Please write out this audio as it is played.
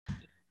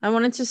I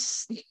wanted to.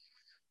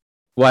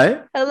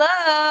 What?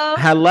 Hello.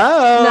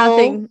 Hello.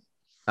 Nothing.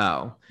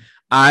 Oh,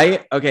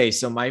 okay.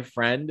 So my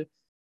friend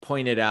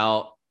pointed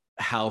out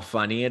how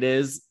funny it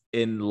is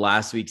in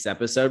last week's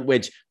episode,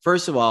 which,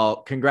 first of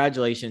all,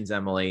 congratulations,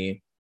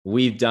 Emily.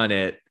 We've done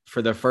it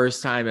for the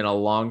first time in a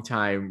long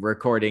time,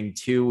 recording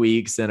 2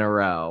 weeks in a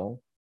row.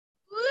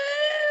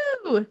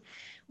 Woo!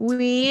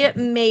 We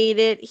made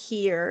it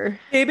here.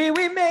 Baby,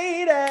 we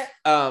made it.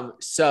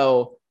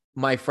 So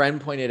my friend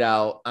pointed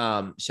out,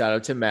 shout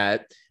out to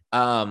Matt,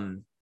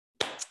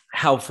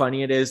 how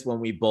funny it is when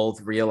we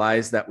both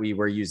realized that we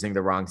were using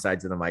the wrong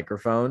sides of the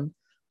microphone.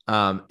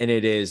 And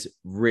it is,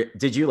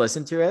 did you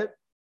listen to it?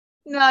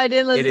 No, I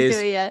didn't It listen to is,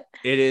 it yet.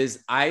 it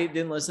is, I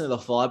didn't listen to the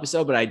full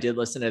episode, but I did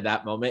listen to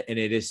that moment. And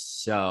it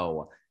is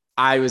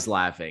I was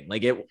laughing.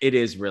 Like it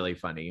is really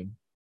funny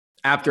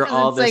after Because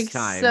all it's this like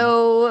time.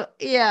 so,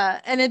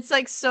 yeah. And it's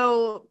like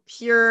so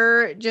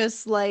pure,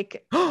 just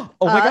like Oh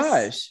my us.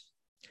 gosh.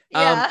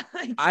 Yeah.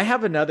 I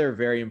have another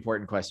very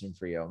important question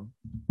for you.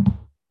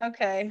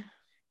 Okay.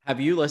 Have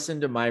you listened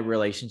to my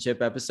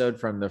relationship episode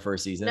from the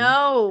first season?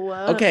 No.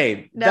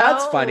 Okay, No.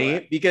 that's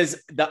funny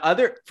because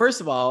first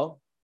of all,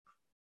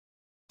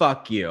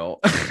 fuck you.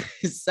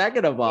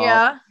 Second of all,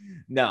 Yeah.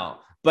 no.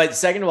 But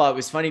second of all, it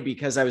was funny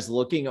because I was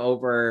looking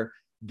over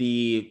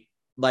where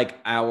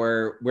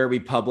we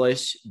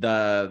publish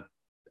the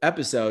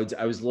episodes.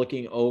 I was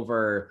looking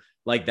over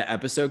like the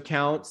episode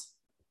counts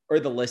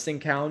or the listen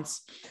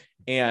counts,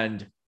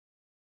 and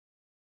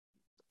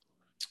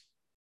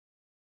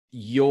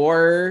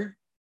your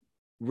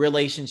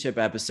relationship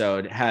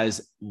episode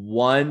has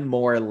one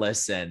more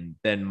listen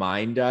than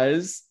mine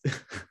does.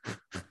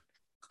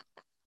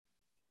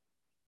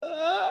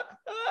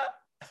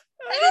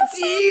 And it's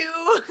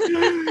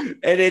you.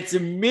 And it's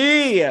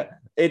me.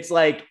 It's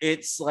like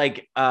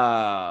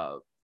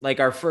our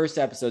first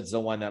episode is the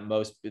one that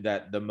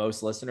the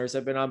most listeners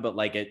have been on, but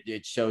like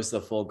it shows the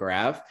full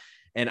graph.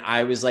 And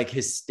I was like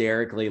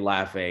hysterically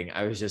laughing.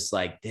 I was just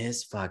like,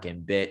 this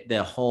fucking bit,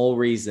 the whole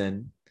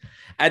reason.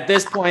 At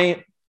this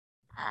point,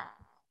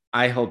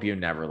 I hope you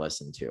never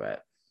listen to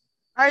it.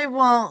 I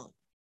won't.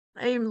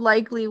 I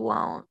likely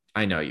won't.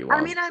 I know you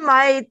won't. I mean, I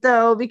might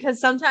though, because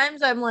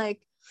sometimes I'm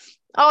like,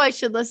 oh, I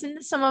should listen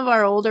to some of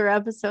our older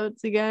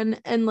episodes again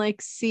and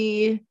like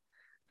see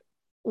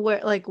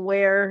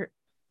where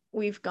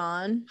we've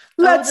gone.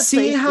 Let's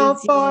see how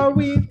far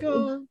we've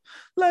gone.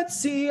 Let's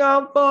see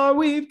how far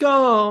we've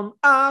gone.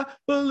 I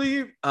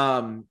believe.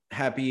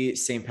 Happy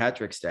St.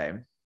 Patrick's Day.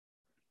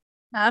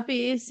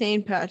 Happy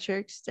St.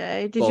 Patrick's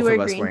Day. Did Both you wear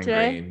of us green wearing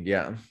today? green.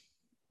 Yeah.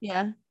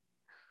 Yeah.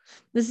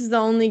 This is the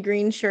only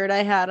green shirt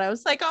I had. I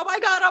was like, oh my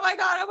God, oh my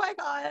God, oh my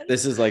God.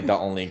 This is like the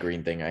only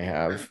green thing I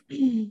have.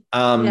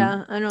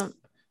 Yeah, I don't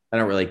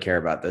really care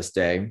about this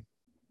day.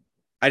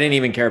 I didn't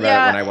even care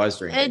about it when I was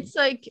drinking. It's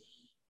like,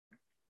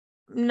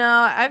 no,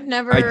 I've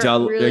never I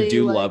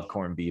do like, love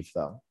corned beef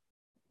though.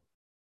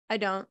 I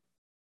don't.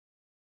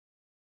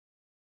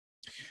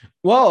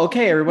 Well,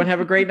 okay, everyone have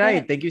a great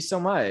night. Thank you so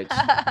much.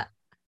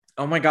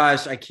 Oh my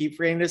gosh, I keep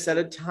forgetting to set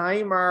a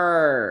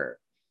timer.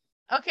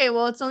 Okay,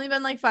 well, it's only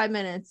been like 5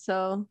 minutes,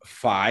 so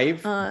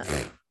 5?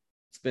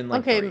 It's been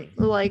like okay, 3.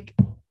 like,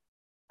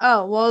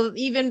 oh, well,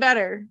 even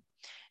better.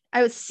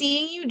 I was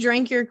seeing you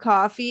drink your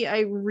coffee. I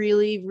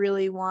really,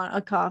 really want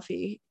a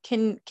coffee.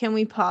 Can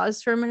we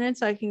pause for a minute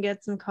so I can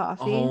get some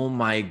coffee? Oh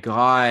my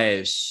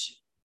gosh.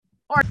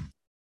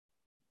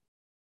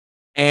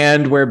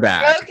 And we're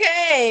back.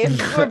 Okay,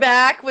 we're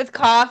back with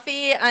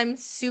coffee. I'm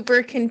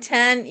super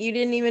content. You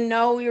didn't even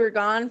know we were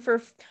gone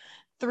for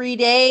 3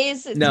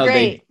 days. It's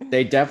great.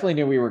 They definitely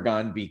knew we were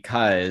gone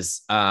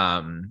because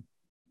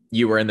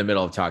you were in the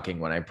middle of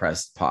talking when I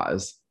pressed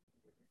pause.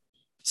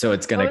 So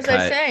it's gonna cut. What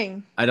was I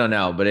saying? I don't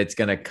know, but it's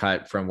gonna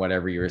cut from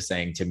whatever you were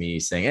saying to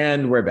me saying,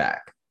 and we're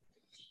back.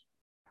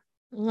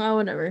 Well,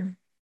 whatever.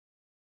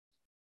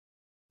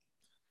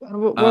 What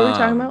were we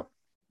talking about?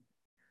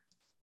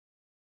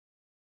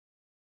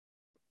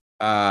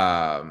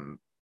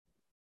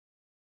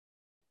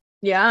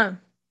 Yeah.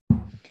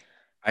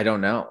 I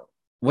don't know.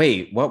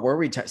 Wait, what were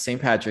we? St.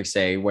 Patrick's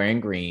Day, wearing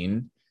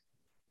green.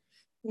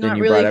 Not then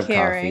you really brought up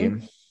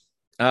caring.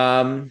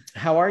 Coffee.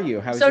 How are you?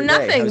 How's so your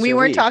nothing. Day? How's we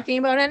weren't week? talking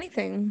about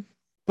anything.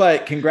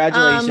 But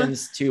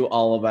congratulations to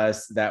all of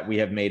us that we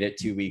have made it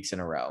 2 weeks in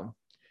a row.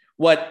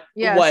 What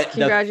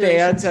the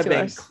fans have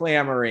been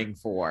clamoring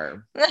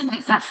for.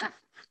 The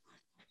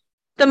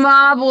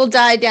mob will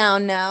die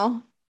down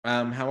now.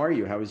 How are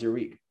you? How was your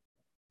week?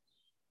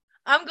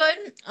 I'm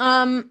good.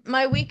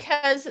 My week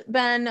has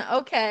been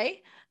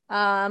okay.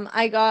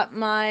 I got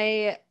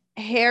my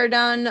hair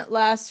done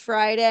last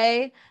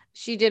Friday.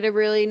 She did a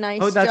really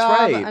nice job.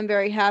 Right. I'm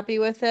very happy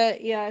with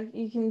it. Yeah,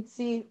 you can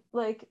see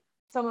like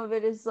some of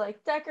it is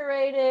like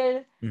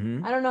decorated.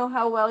 Mm-hmm. I don't know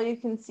how well you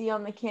can see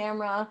on the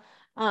camera.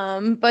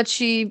 But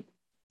she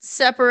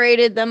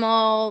separated them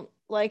all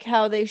like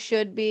how they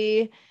should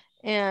be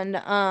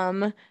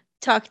and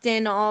tucked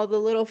in all the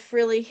little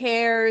frilly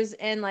hairs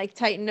and like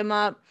tightened them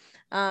up.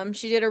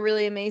 She did a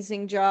really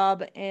amazing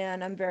job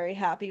and I'm very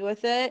happy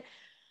with it.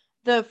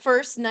 the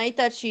first night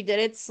that she did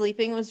it,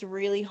 sleeping was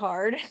really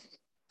hard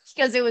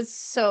because it was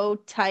so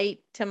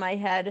tight to my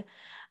head.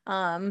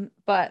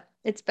 But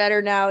it's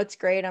better now. It's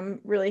great. I'm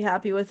really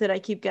happy with it. I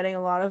keep getting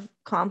a lot of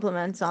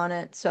compliments on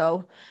it.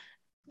 So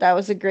that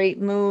was a great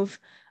move.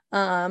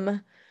 I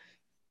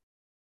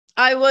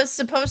was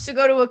supposed to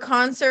go to a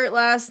concert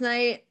last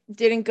night,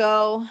 didn't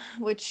go,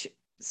 which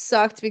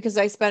sucked because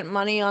I spent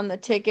money on the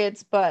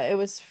tickets, but it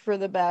was for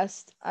the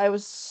best. I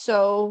was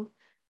so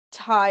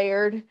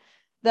tired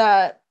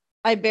that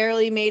I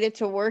barely made it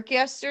to work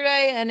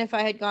yesterday, and if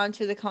I had gone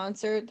to the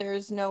concert,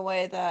 there's no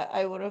way that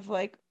I would have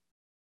like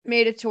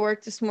made it to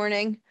work this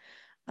morning.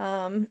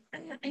 Um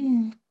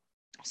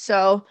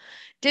So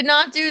did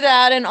not do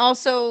that. And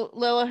also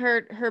Lila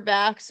hurt her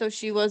back, so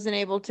she wasn't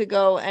able to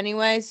go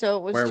anyway. So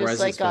it was Where just was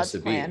it like supposed God's to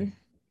be? plan.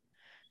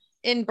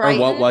 In Or what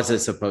Brighton. was it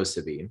supposed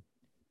to be?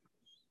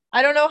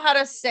 I don't know how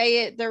to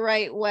say it the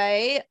right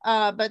way.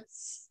 But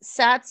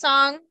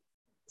Satsang,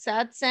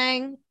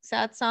 Satsang.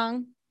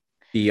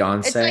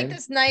 It's like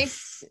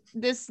Beyonce?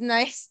 this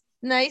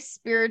nice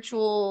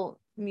spiritual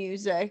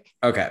music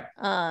Okay.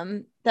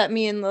 that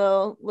me and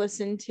Lil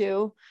listen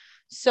to.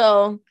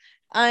 So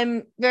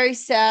I'm very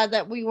sad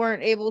that we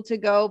weren't able to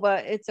go,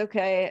 but it's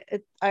okay.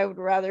 I would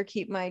rather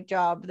keep my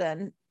job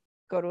than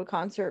go to a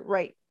concert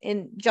right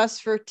in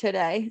just for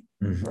today,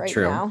 right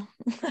True. now.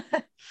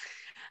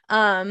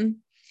 um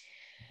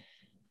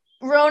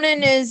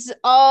Ronan is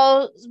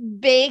all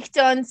baked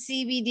on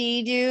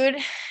CBD, dude.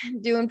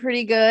 Doing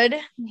pretty good.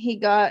 He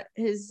got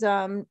his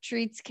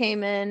treats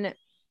came in,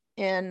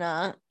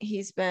 and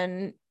he's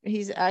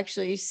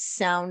actually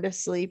sound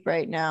asleep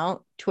right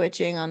now,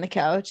 twitching on the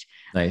couch.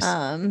 Nice.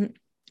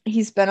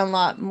 He's been a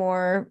lot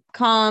more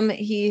calm.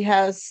 He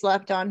has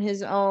slept on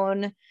his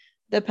own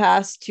the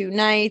past 2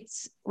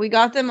 nights. We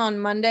got them on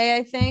Monday,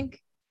 I think.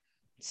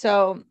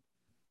 So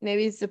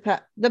maybe it's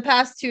the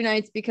past 2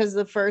 nights, because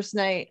the first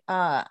night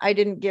I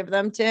didn't give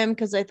them to him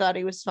because I thought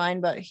he was fine,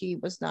 but he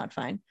was not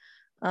fine.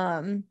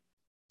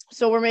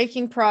 So we're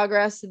making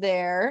progress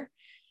there.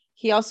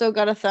 He also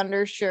got a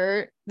Thunder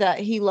shirt that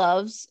he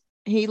loves.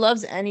 He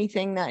loves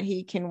anything that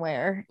he can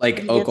wear. Like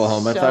He gets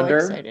Oklahoma so Thunder,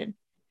 excited.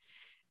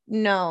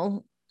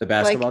 No, the like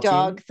basketball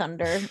Dog team.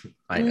 Thunder.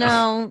 I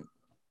know.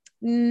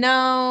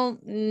 No,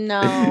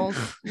 no.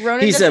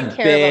 Ronan He's doesn't a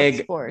care about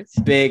big, sports.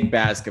 big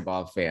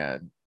basketball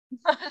fan.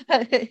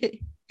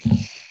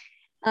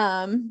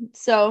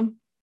 So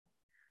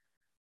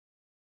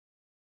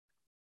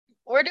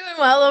we're doing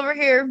well over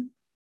here.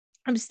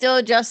 I'm still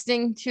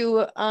adjusting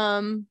to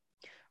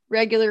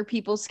regular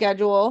people's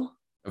schedule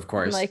Of and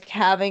course. like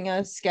having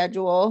a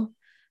schedule.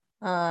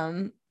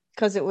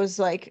 Because it was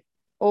like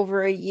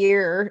over a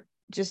year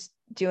just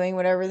doing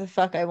whatever the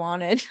fuck I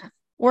wanted.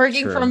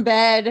 Working True. from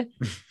bed,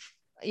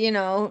 you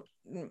know,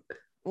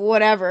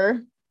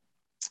 whatever.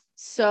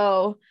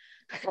 So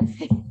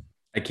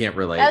I can't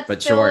relate, that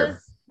but still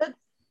is sure.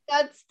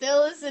 that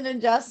still is an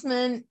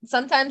adjustment.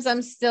 Sometimes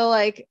I'm still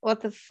like, what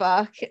the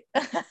fuck?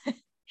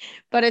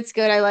 But it's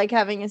good. I like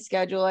having a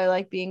schedule. I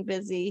like being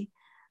busy.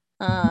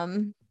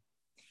 Um,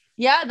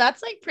 yeah,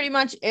 that's like pretty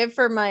much it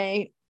for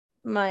my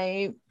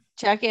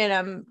check-in.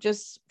 I'm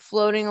just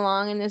floating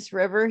along in this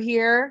river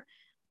here.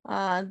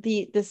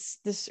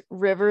 This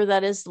river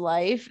that is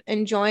life,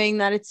 enjoying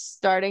that it's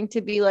starting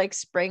to be like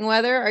spring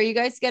weather. Are you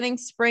guys getting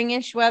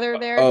springish weather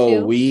there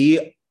Oh, too?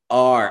 we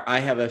are. I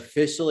have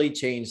officially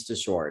changed to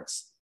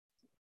shorts.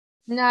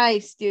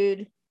 Nice,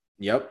 dude.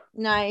 Yep.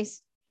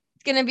 Nice.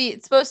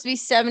 It's supposed to be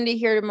 70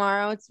 here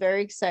tomorrow. It's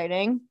very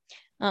exciting.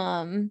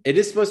 It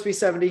is supposed to be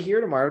 70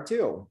 here tomorrow,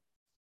 too.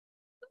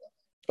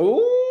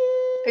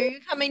 Oh, Are you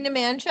coming to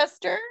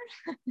Manchester?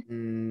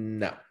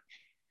 no.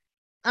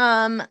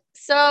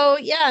 So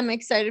yeah, I'm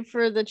excited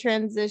for the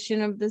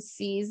transition of the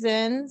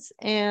seasons,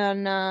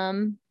 and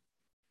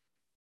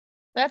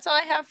that's all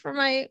I have for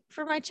my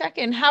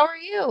check-in. How are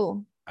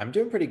you? I'm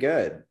doing pretty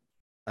good.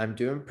 I'm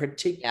doing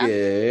pretty Yeah.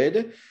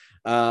 good.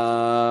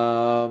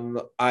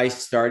 I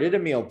started a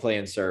meal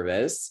plan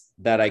service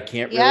that I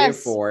can't really Yes.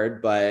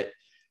 afford, but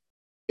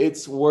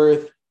it's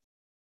worth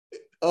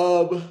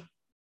um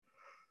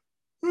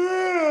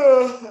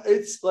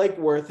it's like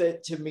worth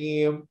it to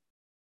me.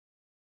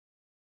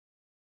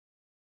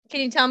 Can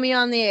you tell me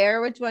on the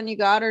air which one you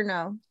got or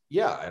no?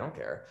 Yeah, I don't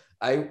care.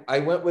 I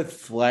went with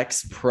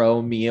Flex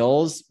Pro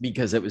Meals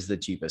because it was the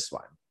cheapest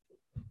one.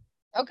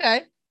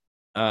 Okay.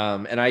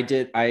 And I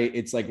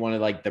it's like one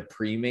of like the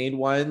pre-made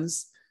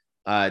ones.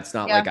 It's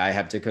not Yeah. like I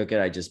have to cook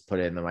it. I just put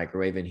it in the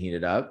microwave and heat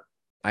it up.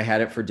 I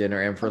had it for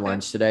dinner and for Okay.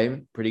 lunch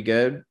today. Pretty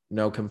good.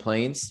 No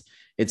complaints.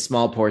 It's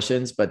small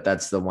portions, but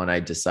that's the one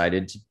I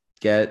decided to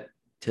get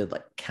to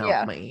like count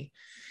Yeah. my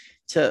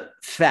to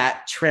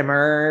fat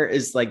trimmer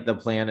is like the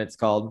plan it's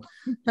called.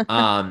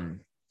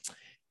 Um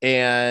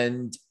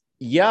and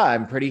yeah,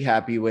 I'm pretty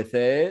happy with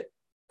it.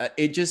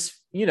 It just,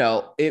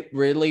 it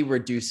really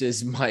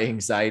reduces my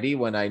anxiety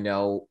when I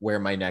know where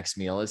my next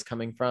meal is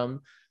coming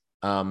from.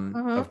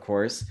 Uh-huh. Of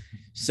course.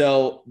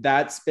 So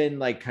that's been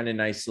like kind of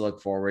nice to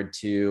look forward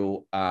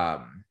to.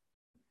 Well,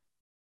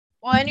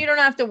 and you don't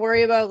have to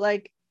worry about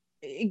like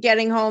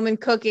getting home and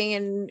cooking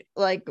and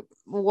like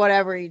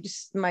whatever, you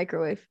just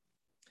microwave.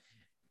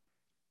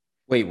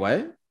 Wait,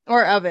 what?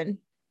 Or oven.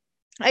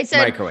 I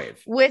said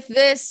Microwave. with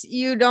this,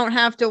 you don't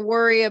have to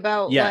worry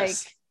about like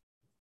Yes.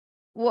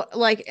 what,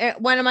 like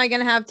when am I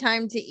gonna have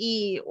time to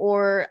eat,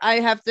 or I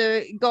have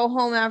to go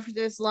home after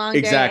this long day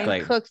and Exactly.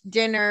 cook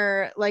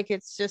dinner. Like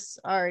it's just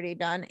already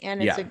done,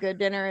 and it's Yeah. a good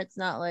dinner. It's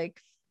not like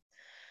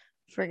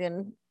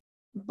friggin'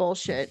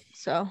 bullshit.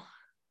 So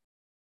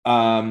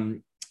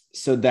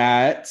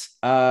that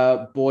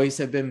boys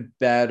have been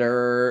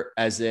better,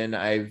 as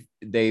in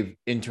they've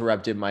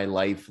interrupted my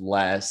life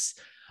less.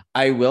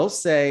 I will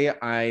say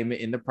I'm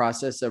in the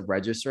process of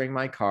registering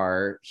my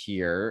car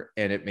here,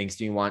 and it makes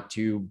me want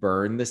to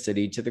burn the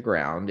city to the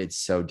ground. It's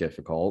so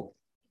difficult.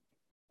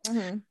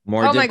 mm-hmm.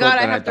 More Oh my difficult god,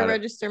 I than I have to thought it.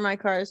 register my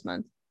car this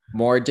month.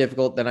 More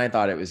difficult than I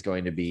thought it was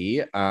going to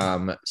be.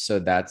 So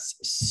that's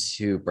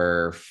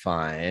super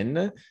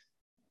fun.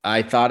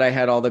 I thought I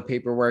had all the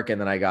paperwork, and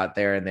then I got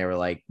there and they were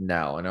like,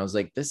 no. And I was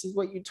like, this is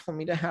what you told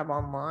me to have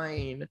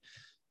online.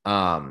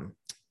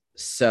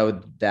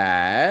 So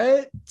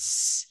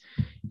that's,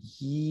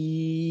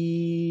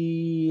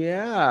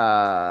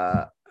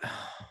 yeah.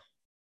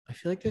 I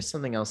feel like there's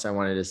something else I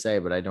wanted to say,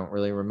 but I don't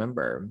really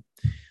remember.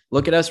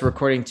 Look at us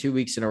recording 2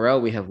 weeks in a row.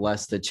 We have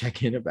less to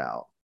check in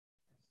about.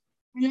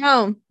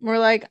 No, we're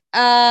like,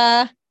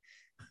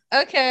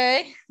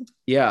 okay.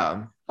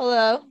 Yeah.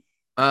 Hello.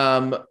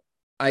 Um,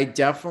 I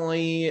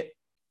definitely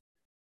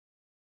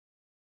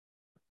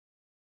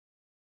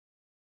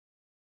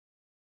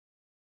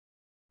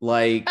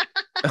like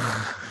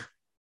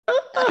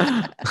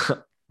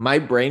my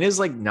brain is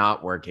like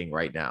not working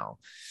right now.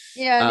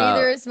 Yeah,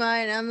 neither is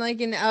mine. I'm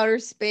like in outer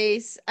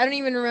space. I don't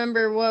even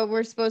remember what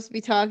we're supposed to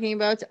be talking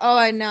about. Oh,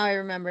 I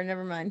remember.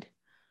 Never mind.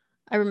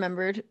 I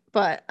remembered,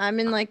 but I'm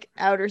in like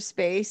outer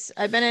space.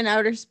 I've been in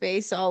outer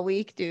space all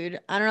week, dude.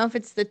 I don't know if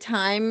it's the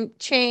time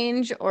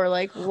change or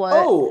like what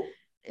Oh,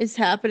 is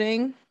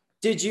happening.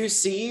 did you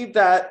see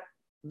that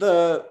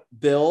the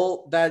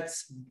bill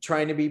that's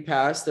trying to be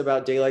passed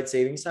about daylight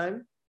savings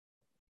time?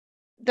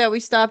 That we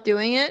stop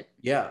doing it.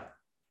 Yeah.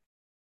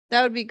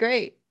 That would be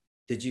great.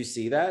 Did you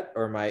see that?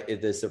 Or is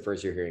this the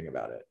first you're hearing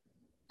about it?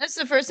 That's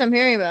the first I'm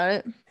hearing about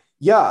it.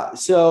 Yeah.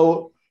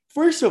 So,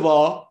 first of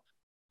all,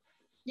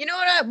 You know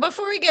what?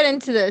 Before we get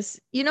into this,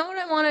 you know what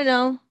I want to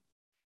know?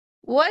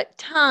 What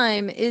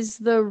time is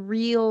the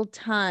real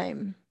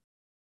time?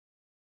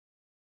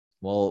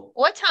 well,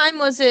 What time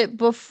was it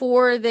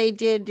before they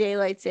did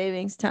daylight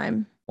savings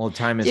time?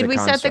 time is Did a we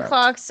set the construct.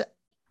 clocks?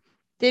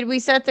 Did we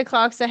set the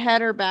clocks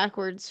ahead or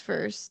backwards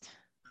first?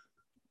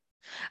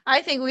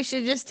 I think we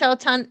should just tell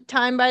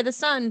time by the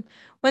sun.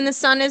 When the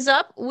sun is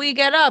up, we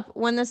get up.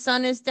 When the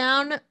sun is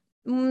down,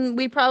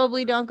 we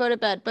probably don't go to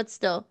bed, but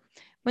still.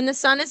 When the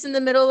sun is in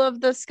the middle of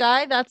the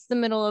sky, that's the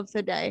middle of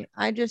the day.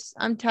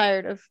 I'm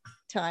tired of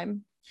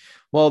time.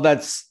 Well,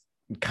 that's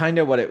kind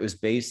of what it was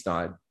based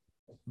on,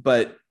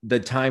 but the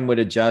time would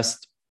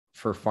adjust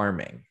for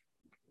farming.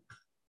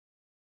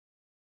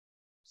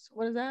 So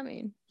what does that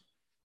mean?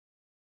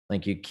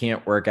 Like you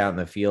can't work out in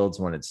the fields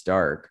when it's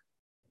dark.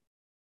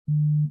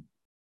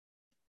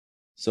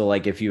 So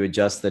like if you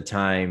adjust the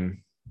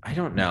time, I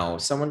don't know.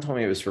 Someone told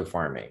me it was for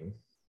farming.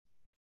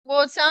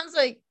 Well, it sounds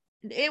like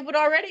it would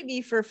already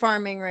be for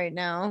farming right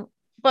now.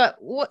 But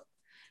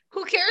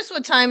who cares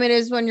what time it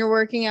is when you're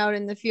working out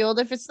in the field?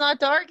 If it's not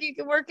dark, you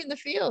can work in the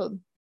field.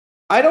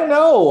 I don't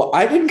know.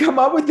 I didn't come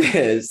up with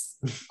this.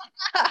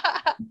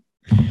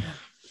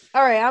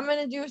 All right, I'm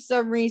gonna do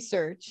some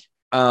research.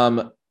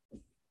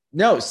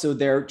 No, so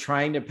they're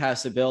trying to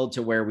pass a bill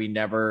to where we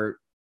never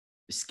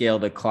scale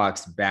the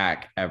clocks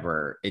back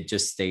ever. It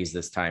just stays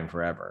this time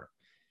forever.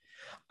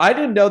 I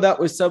didn't know that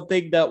was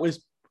something that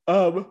was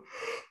I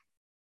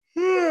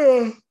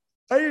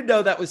didn't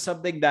know that was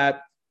something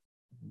that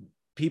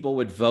people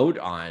would vote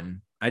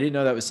on. I didn't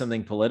know that was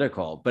something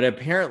political, but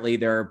apparently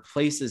there are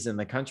places in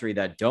the country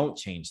that don't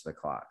change the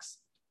clocks.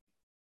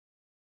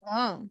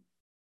 Oh.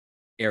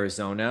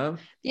 Arizona.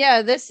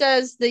 Yeah, this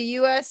says the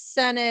US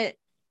Senate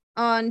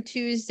on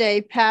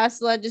Tuesday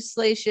passed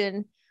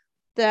legislation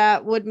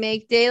that would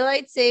make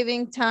daylight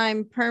saving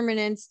time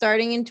permanent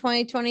starting in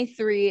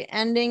 2023,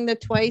 ending the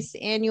twice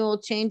annual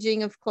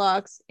changing of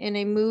clocks in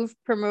a move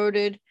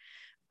promoted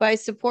by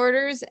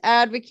supporters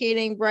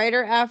advocating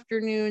brighter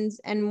afternoons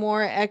and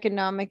more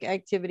economic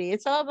activity.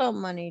 It's all about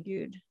money,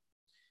 dude.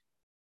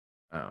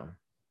 Oh.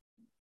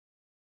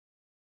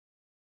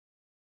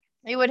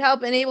 It would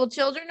help enable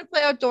children to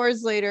play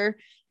outdoors later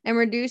and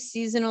reduce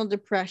seasonal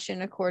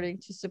depression, according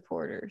to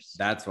supporters.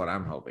 That's what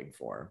I'm hoping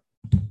for.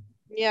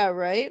 Yeah,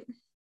 right?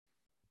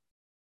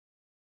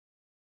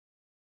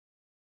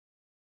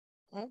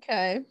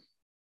 Okay.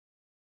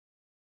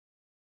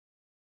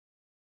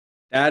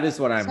 That is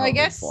what I'm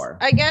hoping for.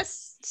 I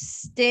guess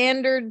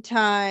standard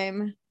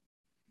time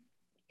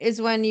is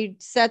when you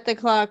set the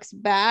clocks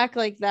back,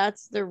 like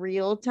that's the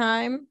real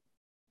time.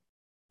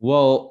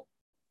 Well,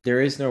 there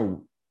is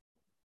no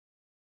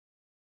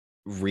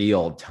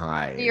real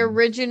time. The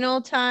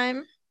original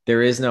time.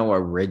 There is no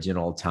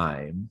original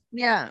time.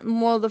 Yeah.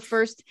 Well,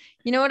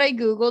 you know what I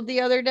Googled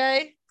the other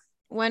day?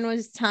 When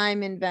was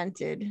time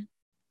invented?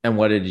 And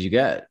what did you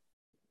get?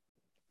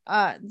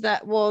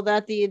 That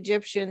the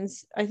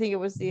Egyptians, I think it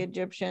was the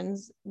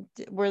Egyptians,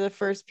 were the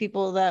first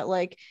people that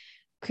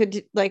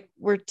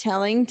were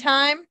telling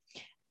time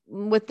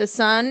with the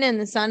sun and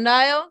the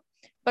sundial,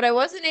 but I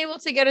wasn't able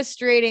to get a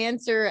straight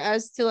answer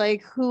as to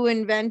who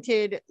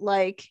invented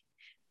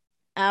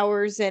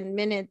hours and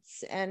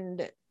minutes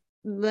and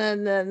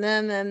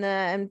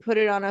and put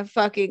it on a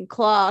fucking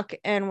clock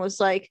and was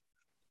like,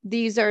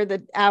 these are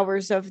the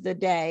hours of the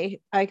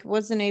day. I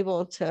wasn't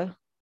able to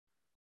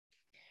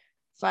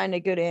find a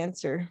good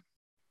answer.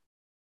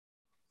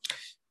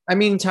 I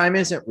mean, time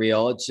isn't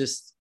real. It's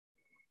just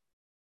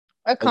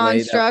a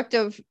construct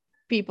of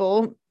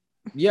people.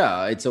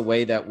 Yeah, it's a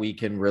way that we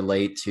can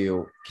relate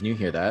to. Can you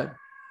hear that?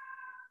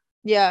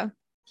 Yeah.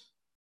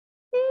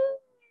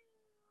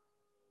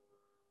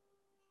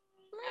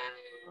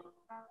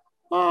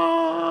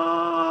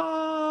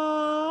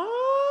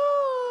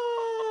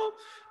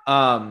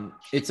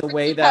 It's a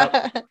way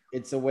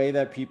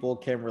that people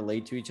can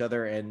relate to each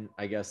other and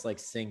I guess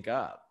sync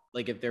up.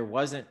 Like if there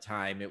wasn't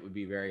time, it would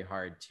be very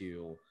hard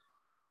to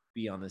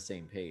be on the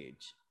same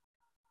page.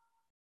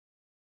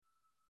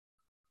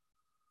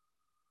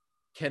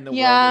 Can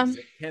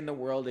the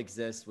world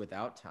exist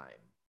without time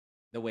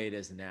the way it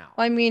is now?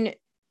 I mean,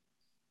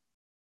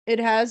 it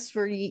has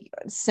for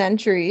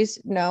centuries.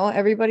 No,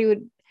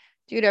 everyone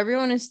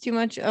is too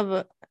much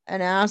of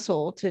an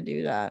asshole to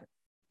do that,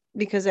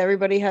 because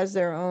everybody has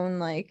their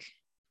own I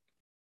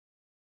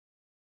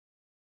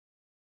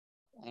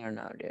don't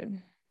know,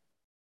 dude.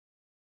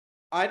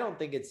 I don't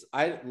think it's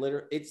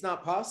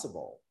not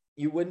possible.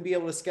 You wouldn't be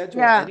able to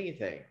schedule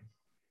anything.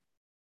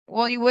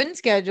 Well, you wouldn't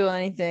schedule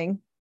anything.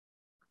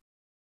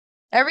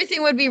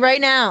 Everything would be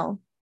right now.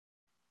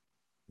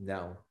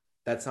 No,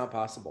 that's not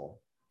possible.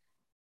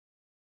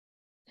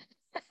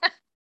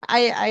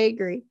 I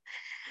agree.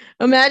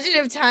 Imagine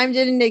if time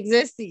didn't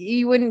exist.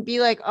 You wouldn't be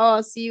like, oh,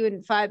 I'll see you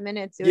in 5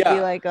 minutes. It would be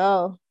like,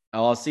 oh,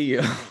 I'll see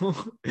you.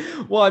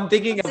 Well, I'm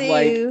thinking of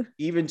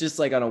even just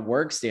on a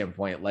work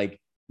standpoint,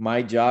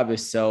 my job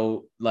is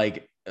so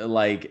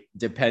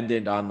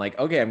dependent on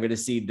okay, I'm going to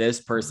see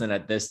this person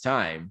at this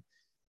time.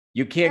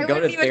 You can't go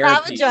to therapy.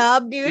 Have a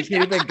job, dude. You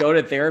can't even go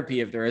to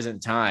therapy if there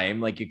isn't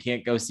time. You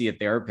can't go see a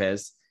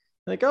therapist.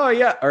 Oh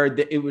yeah, or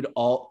it would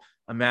all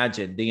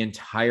imagine the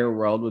entire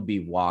world would be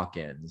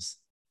walk-ins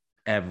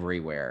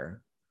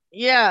everywhere.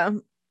 Yeah,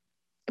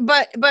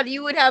 but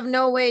you would have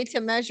no way to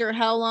measure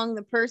how long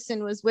the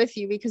person was with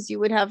you because you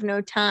would have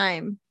no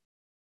time.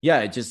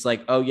 Yeah, it's just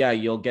oh yeah,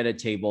 you'll get a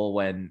table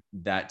when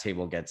that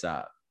table gets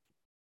up.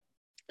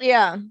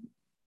 Yeah,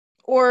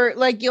 or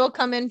you'll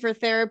come in for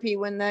therapy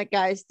when that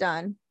guy's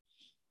done.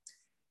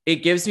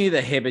 It gives me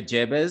the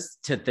hibba-jibbas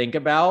to think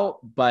about,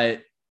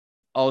 but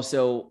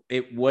also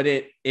it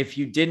wouldn't, if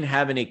you didn't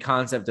have any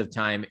concept of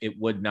time, it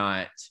would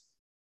not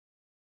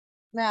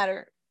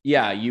matter.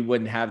 Yeah, you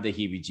wouldn't have the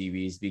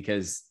heebie-jeebies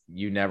because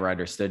you never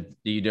understood.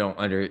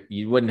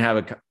 You wouldn't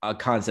have a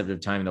concept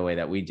of time the way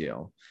that we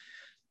do.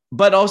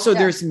 But also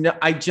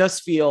I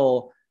just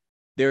feel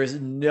there's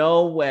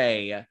no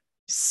way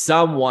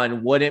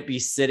someone wouldn't be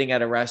sitting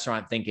at a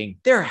restaurant thinking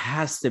there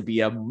has to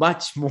be a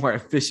much more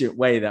efficient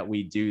way that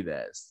we do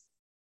this.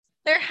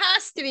 There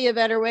has to be a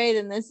better way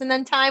than this. And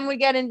then time would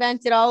get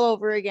invented all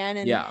over again.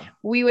 And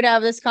we would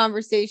have this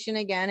conversation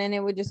again and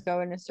it would just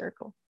go in a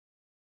circle.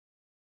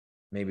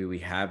 Maybe we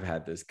have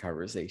had this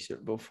conversation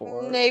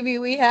before. Maybe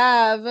we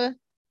have.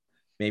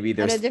 Maybe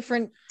there's at a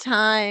different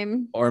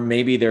time. Or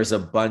maybe there's a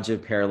bunch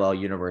of parallel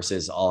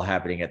universes all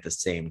happening at the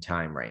same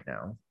time right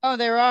now. Oh,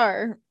 there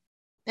are.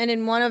 And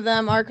in one of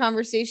them, our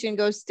conversation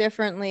goes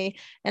differently.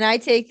 And I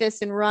take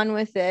this and run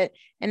with it.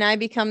 And I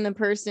become the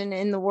person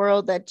in the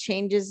world that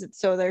changes it.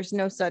 So there's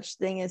no such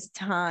thing as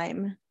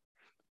time.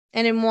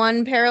 And in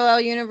one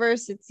parallel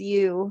universe, it's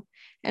you.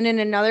 And in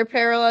another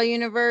parallel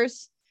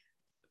universe,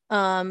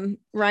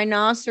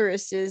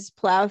 rhinoceroses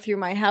plow through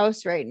my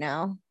house right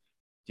now.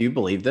 Do you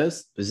believe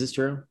this? Is this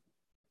true?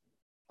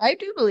 I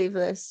do believe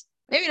this.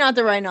 Maybe not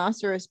the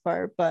rhinoceros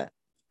part, but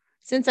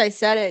since I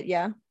said it,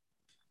 yeah.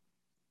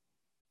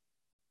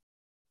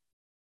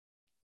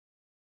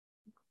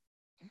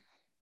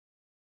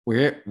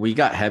 We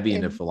got heavy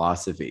into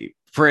philosophy.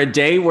 For a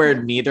day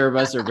where neither of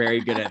us are very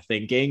good at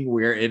thinking,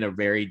 we're in a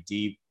very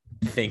deep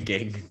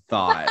thinking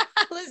thought.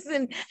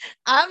 Listen,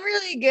 I'm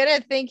really good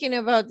at thinking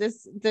about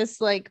this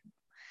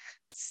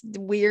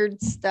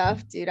weird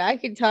stuff, dude. I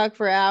could talk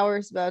for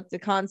hours about the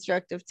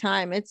construct of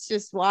time. It's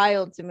just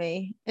wild to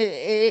me.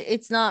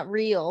 It's not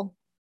real.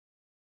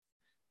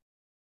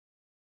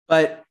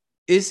 But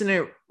isn't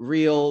it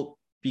real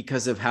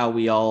because of how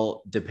we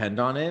all depend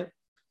on it?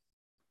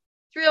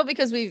 It's real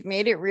because we've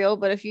made it real.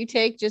 But if you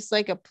take just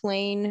a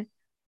plain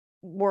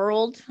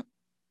world,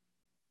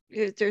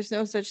 there's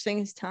no such thing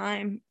as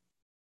time.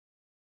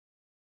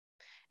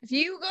 If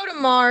you go to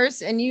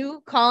Mars and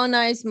you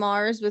colonize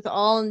Mars with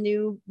all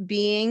new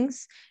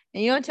beings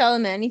and you don't tell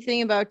them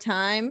anything about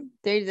time,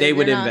 they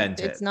would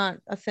invent it. It's not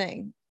a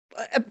thing.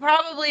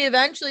 Probably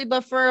eventually,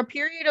 but for a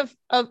period of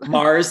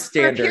Mars for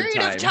a Standard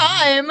period of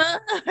Time. time,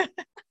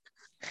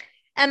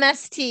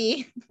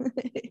 MST.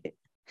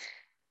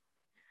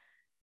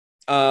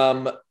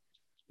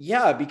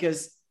 Yeah,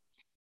 because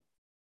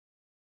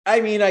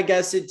I mean, I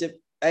guess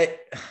I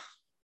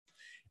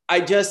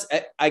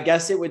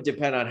guess it would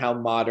depend on how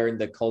modern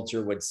the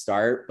culture would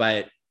start,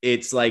 but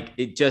it's like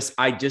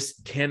I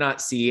just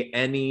cannot see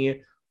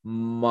any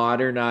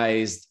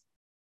modernized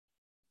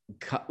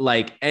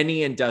like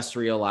any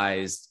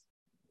industrialized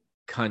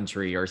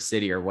country or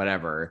city or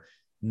whatever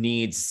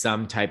needs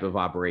some type of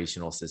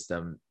operational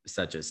system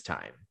such as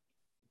time.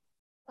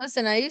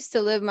 Listen, I used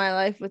to live my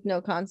life with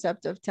no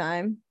concept of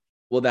time.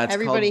 Well, that's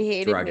Everybody called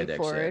hated drug me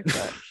for addiction. it,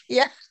 but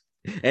yeah.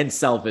 And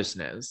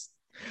selfishness.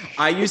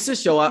 I used to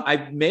show up,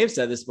 I may have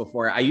said this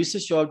before. I used to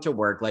show up to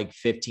work like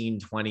 15,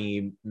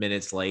 20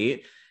 minutes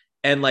late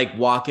and like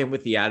walk in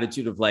with the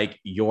attitude of like,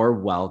 you're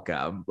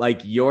welcome.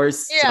 Like, you're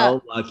Yeah,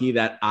 so lucky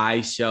that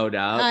I showed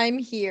up. I'm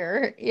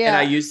here. And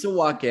I Yeah. used to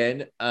walk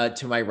in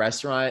to my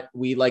restaurant.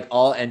 We like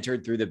all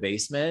entered through the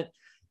basement.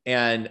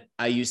 And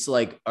I used to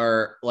like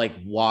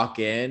walk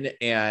in,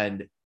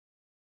 and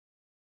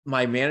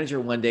my manager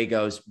one day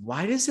goes,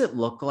 "Why does it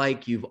look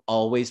like you've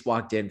always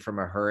walked in from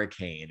a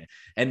hurricane?"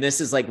 And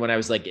this is like when I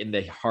was like in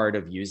the heart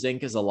of using,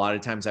 because a lot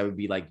of times I would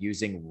be like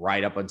using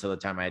right up until the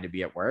time I had to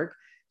be at work,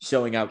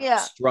 showing up Yeah.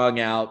 strung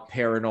out,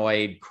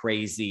 paranoid,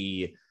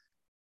 crazy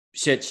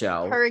shit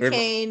show.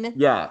 Hurricane.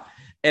 Yeah.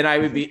 And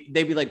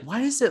they'd be like, why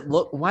does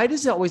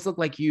it always look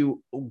like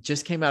you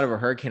just came out of a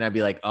hurricane? I'd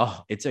be like,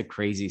 oh, it's a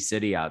crazy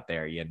city out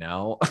there, you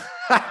know?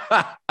 Do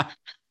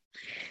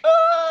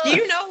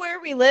you know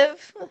where we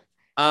live?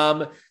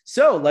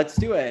 So let's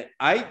do it.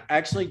 I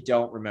actually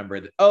don't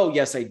remember. Oh,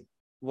 yes,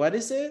 what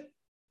is it?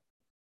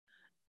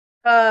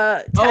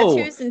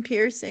 Tattoos and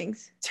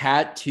piercings.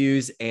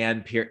 Tattoos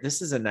and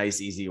This is a nice,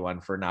 easy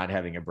one for not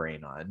having a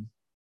brain on.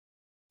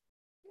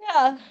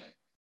 Yeah.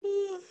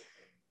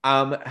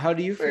 How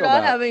do you For feel not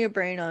about having a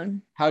brain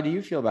on. how do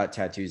you feel about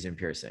tattoos and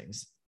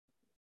piercings?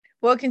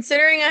 Well,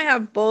 considering I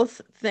have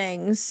both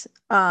things,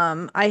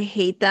 I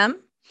hate them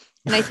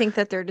and I think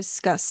that they're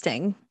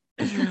disgusting.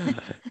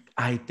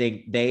 I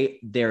think they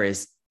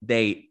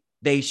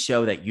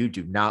show that you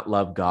do not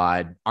love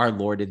God, our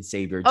Lord and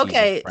Savior Jesus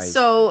Okay, Christ.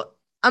 so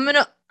I'm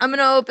gonna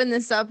open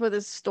this up with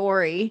a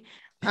story.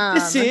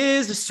 This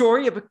is the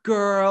story of a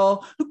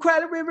girl who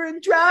cried a river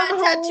and drowned the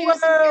whole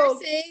tattoos world. and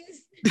piercings.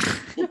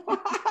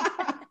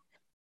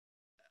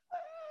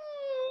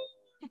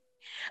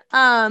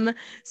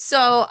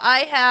 So I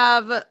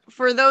have,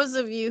 for those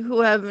of you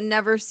who have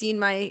never seen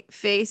my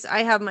face,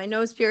 I have my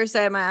nose pierced,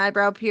 I have my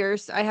eyebrow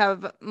pierced, I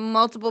have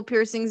multiple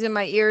piercings in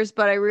my ears,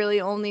 but I really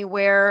only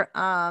wear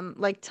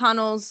like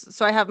tunnels,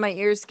 so I have my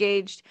ears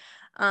gauged.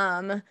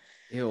 Ew,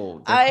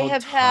 they're I called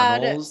have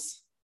had,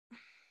 tunnels.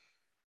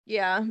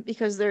 yeah,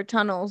 because they're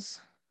tunnels.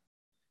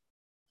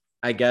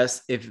 I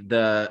guess if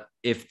the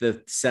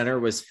center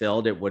was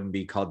filled, it wouldn't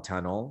be called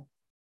tunnel.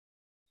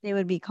 They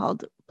would be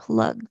called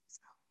plugs.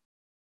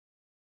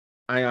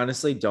 I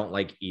honestly don't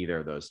like either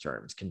of those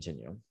terms.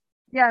 Continue.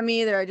 Yeah,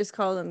 me either. I just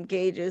call them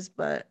gauges,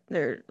 but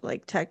they're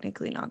like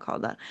technically not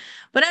called that.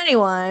 But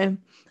anyway,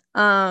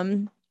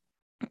 I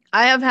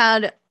have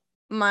had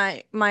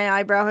my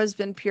eyebrow has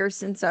been pierced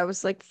since I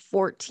was like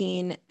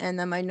 14, and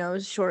then my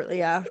nose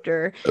shortly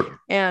after.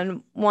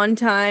 And one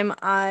time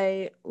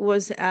I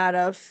was at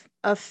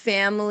a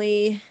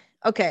family.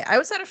 Okay, I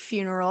was at a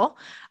funeral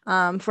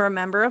for a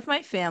member of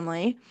my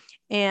family,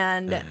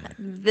 and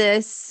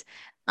this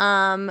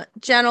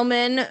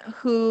gentleman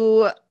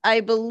who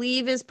I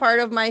believe is part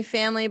of my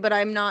family, but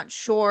I'm not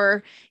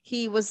sure.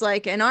 He was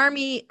like an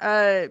army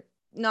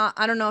not,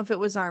 I don't know if it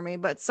was army,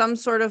 but some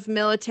sort of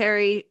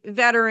military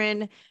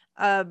veteran,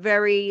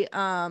 very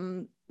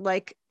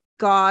like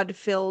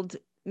God-filled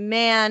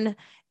man,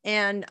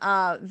 and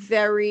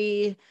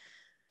very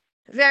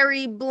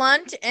very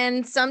blunt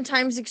and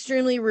sometimes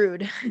extremely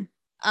rude.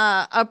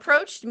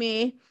 Approached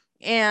me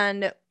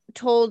and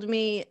told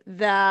me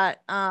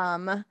that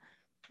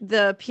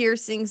the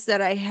piercings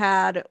that I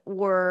had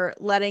were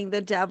letting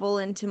the devil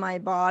into my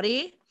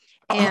body,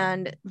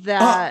 and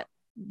that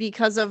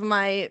because of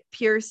my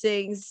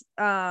piercings,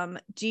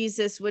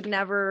 Jesus would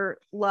never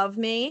love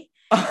me.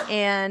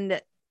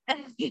 And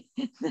and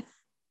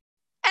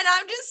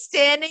I'm just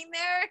standing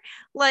there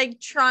like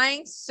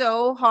trying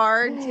so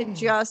hard to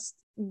just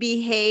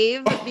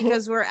behave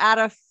because we're at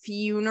a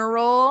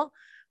funeral.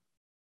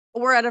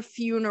 We're at a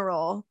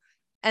funeral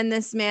and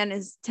this man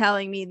is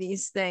telling me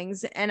these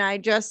things, and I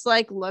just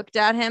like looked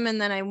at him,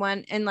 and then I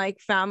went and like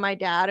found my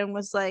dad and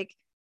was like,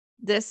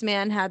 this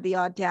man had the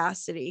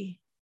audacity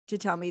to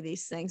tell me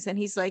these things. And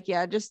he's like,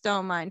 yeah, just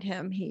don't mind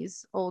him,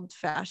 he's old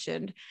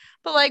fashioned.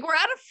 But like, we're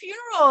at a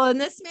funeral and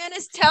this man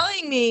is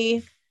telling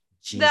me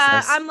Jesus.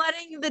 that I'm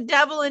letting the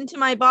devil into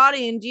my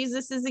body and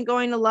Jesus isn't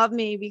going to love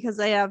me because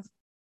I have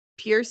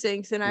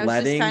piercings. And I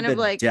was just kind of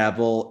like,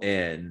 devil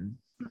in.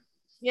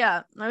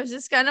 Yeah, I was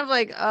just kind of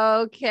like,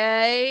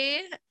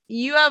 okay,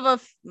 you have a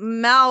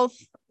mouth,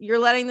 you're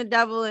letting the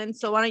devil in,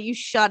 so why don't you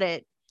shut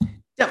it?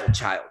 Devil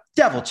child,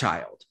 Devil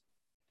Child.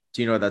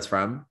 Do you know what that's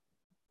from?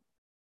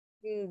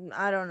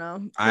 I don't know.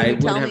 When I you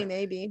would tell me, have,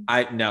 maybe.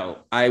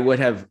 I would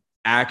have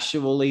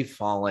actually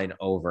fallen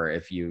over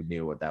if you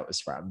knew what that was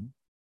from.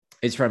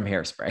 It's from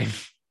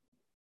Hairspray.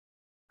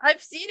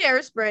 I've seen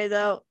Hairspray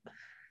though.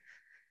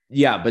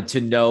 Yeah, but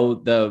to know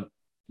the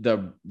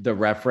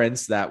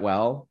reference that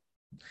well.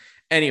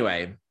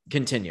 Anyway,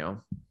 continue.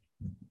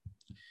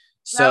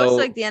 That was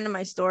like So, the end of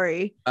my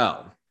story.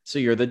 oh, so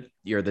you're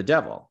the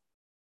devil.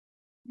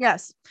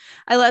 Yes,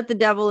 I let the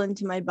devil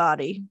into my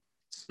body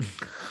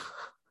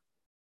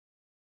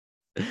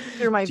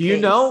through my Do you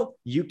face. know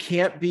you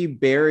can't be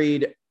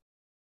buried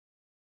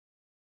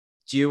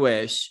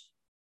Jewish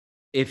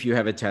if you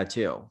have a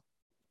tattoo?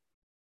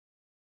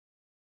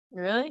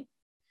 Really?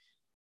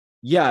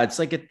 Yeah, it's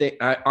like a thing.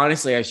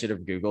 Honestly, I should have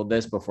Googled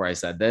this before I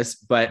said this,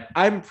 but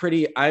I'm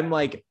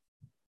like,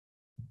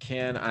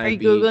 can Are I you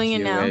be Googling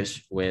it now?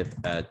 Jewish with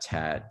a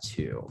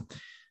tattoo?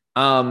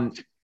 Um,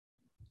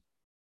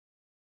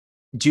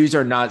 Jews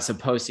are not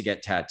supposed to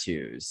get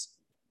tattoos.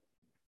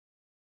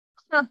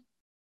 Huh.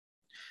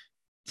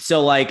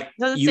 So like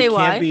Does it you say can't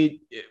why?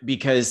 be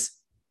because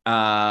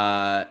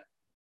uh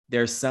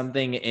there's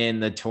something in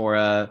the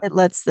Torah It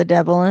lets the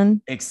devil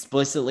in.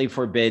 explicitly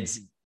forbids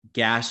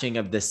gashing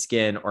of the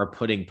skin or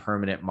putting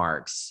permanent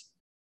marks.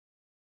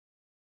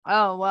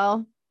 Oh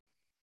well,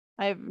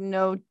 I have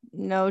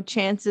no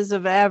chances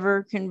of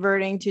ever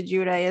converting to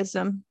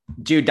Judaism.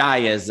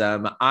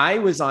 Judaism. I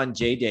was on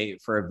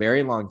JDate for a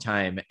very long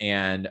time,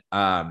 and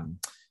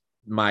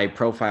my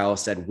profile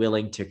said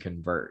willing to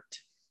convert.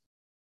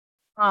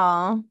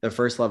 Oh, The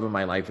first love of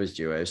my life was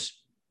Jewish.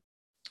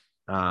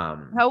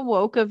 how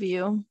woke of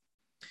you.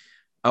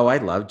 Oh, I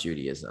love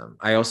Judaism.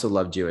 I also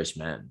love Jewish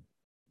men.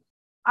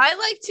 I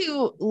like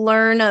to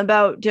learn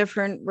about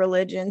different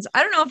religions.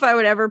 I don't know if I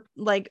would ever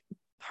like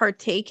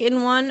partake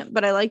in one,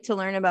 but I like to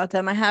learn about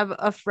them. I have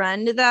a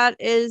friend that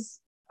is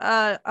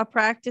a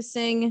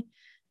practicing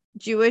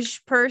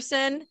Jewish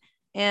person,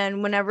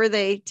 and whenever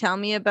they tell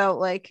me about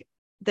like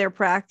their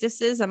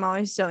practices, I'm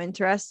always so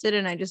interested,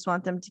 and I just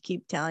want them to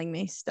keep telling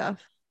me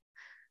stuff.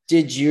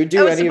 Did you I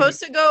do was any of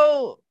supposed to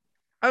go.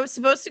 I was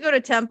supposed to go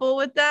to temple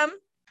with them,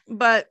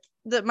 but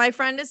my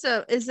friend is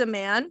a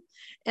man,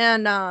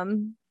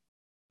 and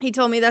he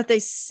told me that they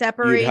you'd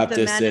separate have the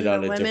to men sit and the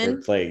on a different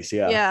women. place?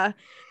 Yeah. Yeah.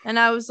 And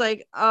I was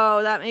like,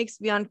 oh, that makes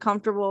me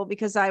uncomfortable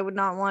because I would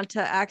not want to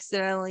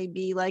accidentally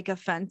be like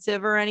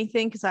offensive or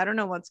anything because I don't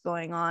know what's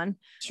going on.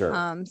 Sure.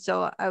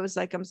 So I was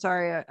like, I'm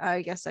sorry.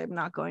 I guess I'm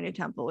not going to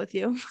temple with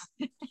you.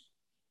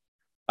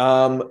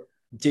 Um,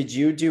 did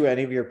you do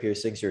any of your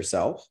piercings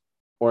yourself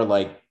or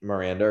like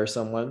Miranda or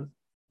someone?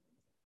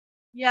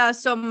 Yeah.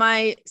 So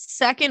my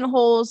second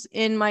holes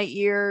in my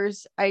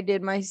ears, I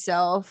did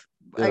myself.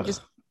 I Ugh.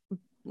 just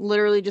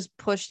literally just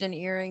pushed an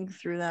earring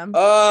through them.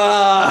 Oh,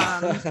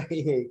 Um, I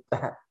hate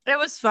that. It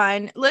was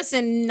fine.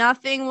 Listen,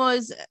 nothing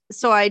was.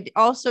 So I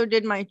also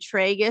did my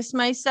tragus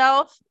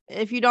myself.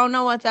 If you don't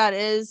know what that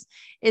is,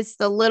 it's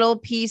the little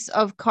piece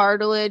of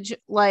cartilage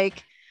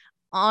like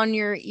on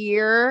your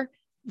ear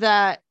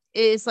that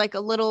is like a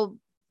little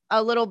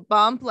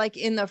bump like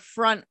in the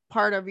front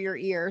part of your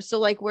ear. So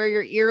like where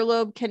your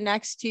earlobe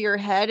connects to your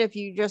head, if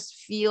you just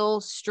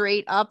feel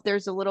straight up,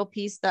 there's a little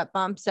piece that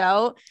bumps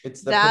out.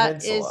 It's the That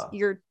is peninsula.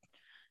 your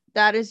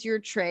that is your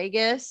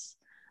tragus.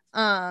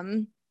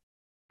 Um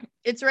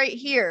it's right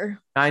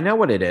here. I know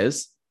what it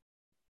is.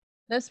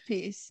 This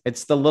piece.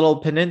 It's the little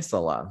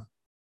peninsula.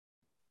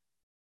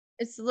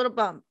 It's a little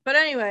bump. But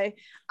anyway,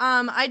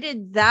 I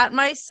did that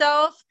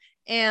myself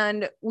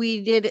and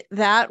we did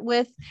that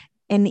with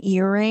an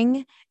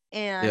earring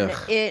and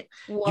Ugh. it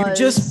You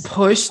just was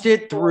pushed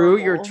it through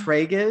your horrible.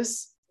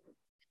 tragus?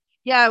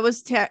 Yeah,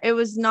 it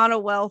was not a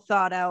well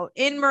thought out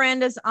in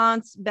Miranda's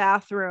aunt's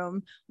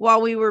bathroom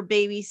while we were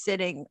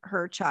babysitting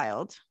her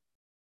child.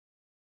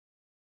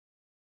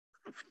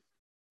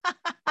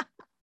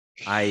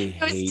 I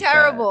It was hate that.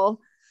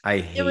 terrible. I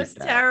It was hate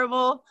that.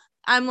 terrible.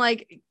 I'm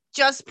like,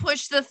 just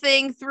push the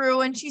thing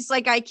through. And she's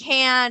like, I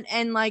can't.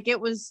 And like, it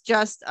was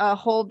just a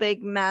whole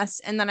big mess.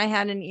 And then I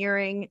had an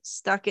earring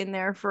stuck in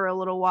there for a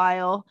little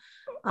while.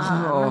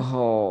 Um,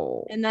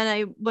 Oh, and then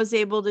I was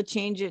able to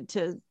change it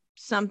to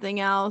something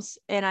else.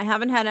 And I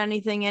haven't had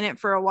anything in it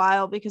for a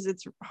while because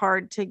it's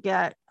hard to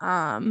get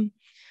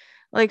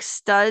like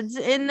studs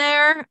in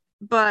there.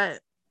 But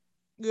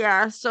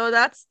yeah, so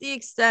that's the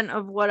extent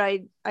of what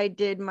I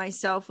did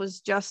myself was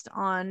just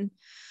on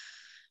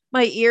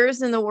my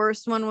ears, and the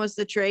worst one was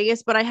the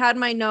tragus, but I had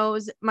my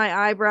nose, my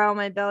eyebrow,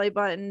 my belly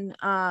button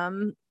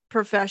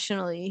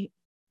professionally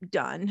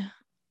done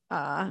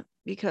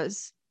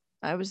because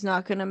I was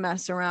not going to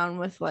mess around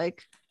with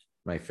like,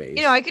 my face.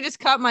 I could just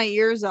cut my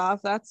ears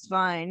off, that's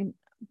fine,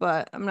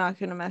 but I'm not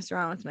going to mess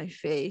around with my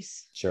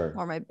face Sure.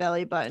 or my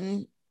belly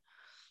button.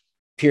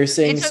 It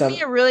Piercing took me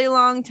some. a really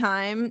long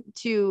time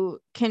to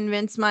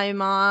convince my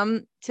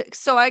mom to,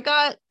 so I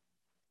got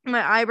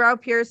my eyebrow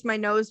pierced, my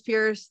nose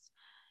pierced,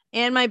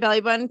 and my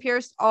belly button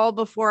pierced all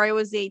before I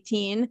was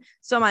 18.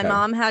 So my Okay.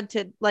 mom had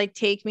to like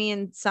take me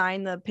and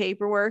sign the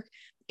paperwork.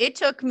 It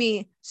took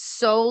me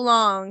so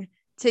long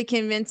to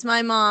convince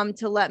my mom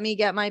to let me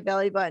get my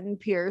belly button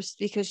pierced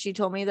because she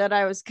told me that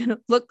I was going to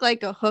look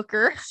like a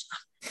hooker.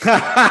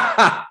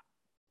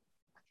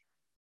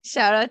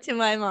 Shout out to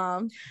my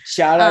mom.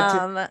 Shout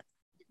out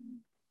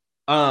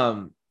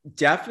to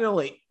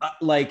definitely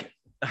like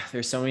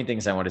there's so many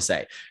things I want to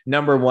say.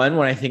 Number one,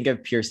 when I think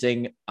of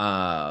piercing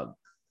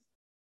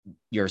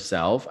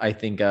yourself, I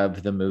think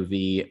of the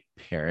movie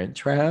Parent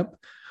Trap,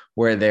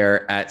 where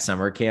they're at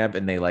summer camp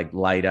and they like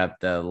light up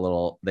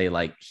they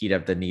like heat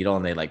up the needle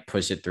and they like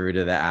push it through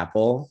to the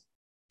apple.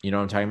 You know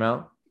what I'm talking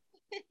about?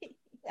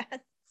 Yes.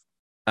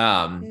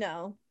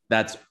 No.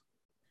 That's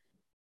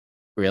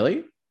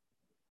really?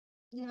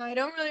 Yeah, I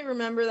don't really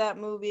remember that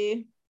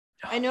movie.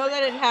 I know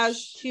that it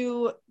has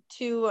two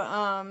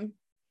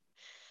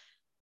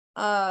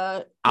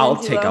I'll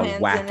take a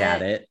whack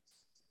at it.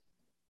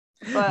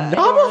 But no! I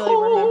don't really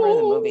remember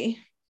the movie.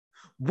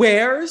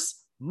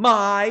 Where's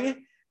my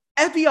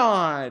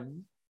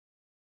Evian?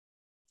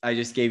 I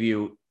just gave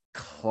you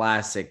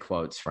classic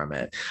quotes from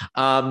it.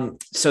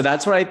 So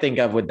that's what I think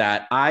of with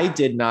that. I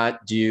did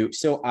not do,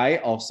 so I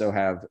also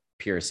have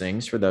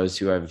piercings for those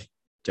who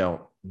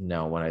don't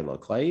know what I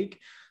look like.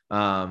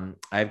 I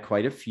have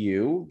quite a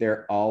few.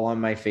 They're all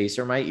on my face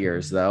or my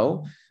ears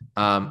though.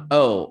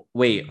 Oh,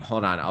 wait,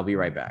 hold on. I'll be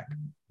right back.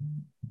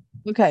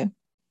 Okay.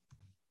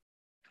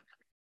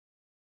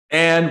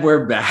 And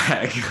we're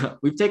back.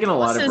 We've taken a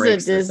lot of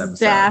breaks. This is a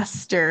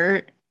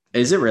disaster.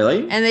 Is it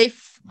really? And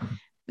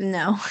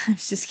no, I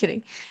was just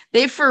kidding.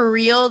 They for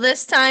real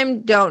this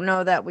time don't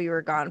know that we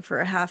were gone for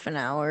a half an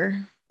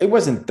hour. It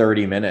wasn't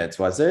 30 minutes,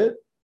 was it?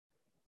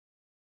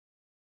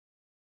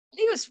 I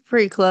think it was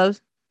pretty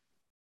close.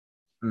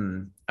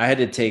 I had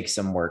to take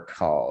some work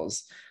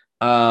calls.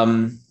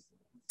 How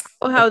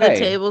the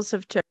tables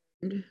have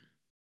turned.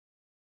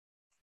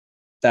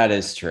 That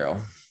is true.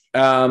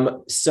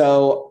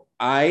 So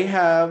I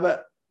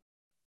have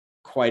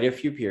quite a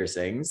few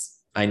piercings.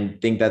 I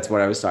think that's what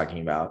I was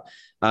talking about.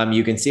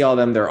 You can see all of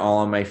them. They're all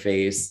on my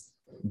face,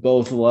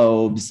 both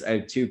lobes. I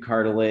have 2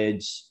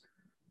 cartilage.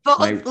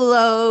 Both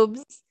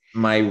lobes.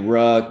 My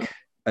rook,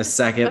 a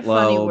second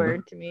lobe. Funny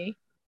word to me.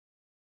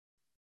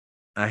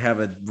 I have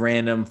a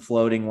random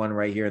floating one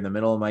right here in the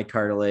middle of my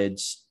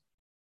cartilage.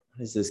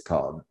 What is this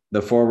called?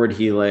 The forward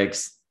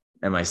helix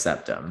and my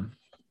septum.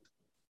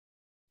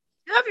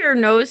 You have your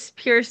nose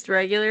pierced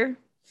regular?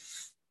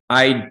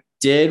 I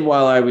did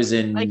while I was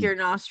in... Like your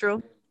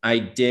nostril? I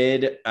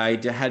did. I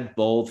had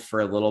both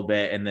for a little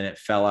bit and then it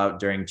fell out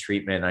during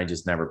treatment and I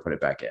just never put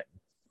it back in.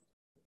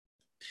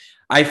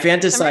 I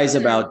fantasize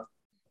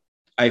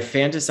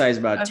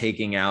about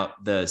taking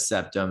out the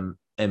septum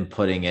and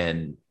putting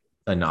in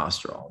a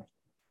nostril.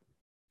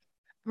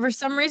 For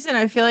some reason,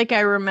 I feel like I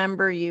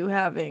remember you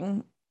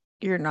having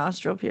your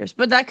nostril pierced,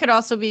 but that could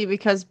also be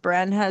because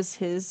Bren has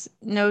his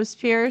nose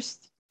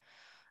pierced.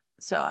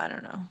 So I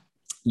don't know.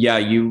 Yeah,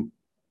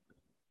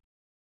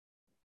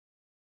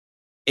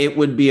 it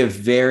would be a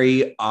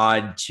very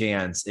odd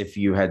chance if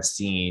you had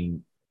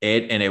seen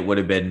it, and it would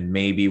have been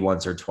maybe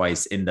once or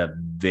twice in the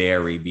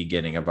very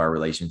beginning of our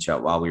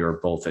relationship while we were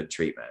both in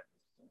treatment.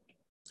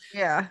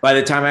 Yeah. By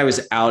the time I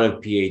was out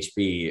of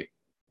PHP,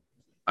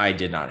 I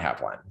did not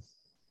have one.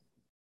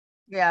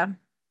 Yeah.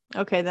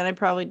 Okay, then I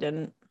probably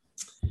didn't.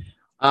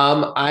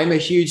 I'm a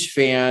huge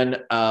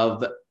fan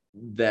of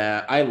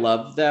I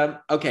love them.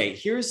 Okay,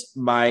 here's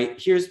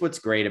what's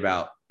great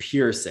about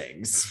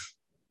piercings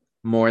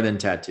more than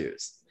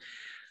tattoos.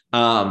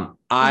 But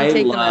I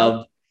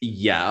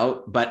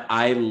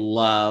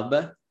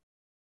love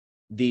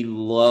the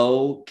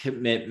low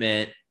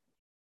commitment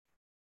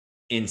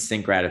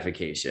instant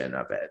gratification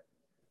of it.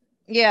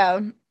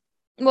 Yeah.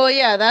 Well,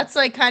 yeah, that's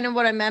like kind of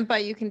what I meant by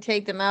you can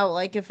take them out.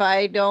 Like if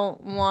I don't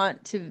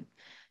want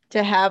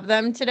to have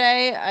them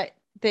today,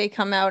 they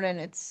come out and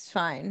it's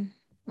fine.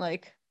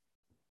 Like,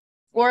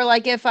 or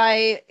like if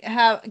I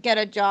get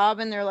a job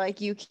and they're like,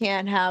 you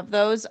can't have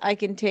those, I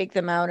can take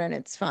them out and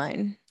it's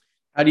fine.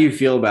 How do you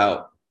feel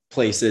about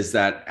places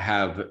that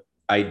have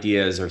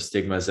ideas or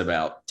stigmas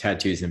about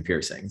tattoos and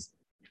piercings?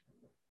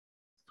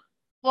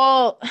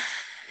 Well,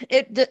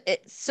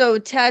 so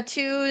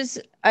tattoos,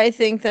 I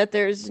think that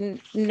there's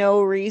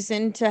no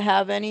reason to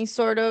have any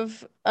sort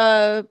of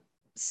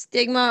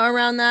stigma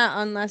around that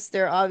unless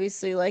they're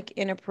obviously like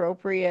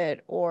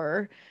inappropriate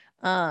or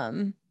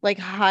like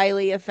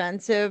highly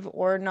offensive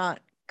or not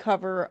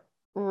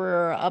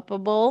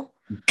cover-upable.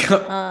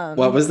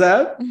 What was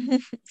that?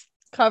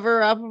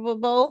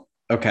 Cover-upable.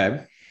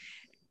 Okay.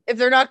 If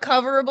they're not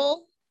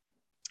coverable,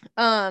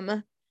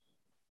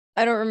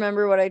 I don't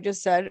remember what I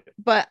just said,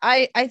 but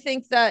I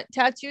think that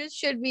tattoos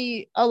should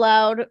be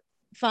allowed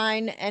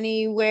fine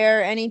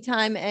anywhere,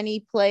 anytime, any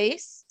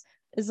place,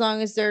 as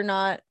long as they're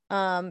not,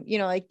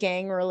 like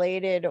gang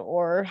related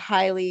or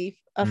highly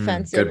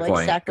offensive,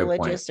 like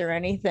sacrilegious or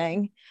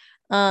anything.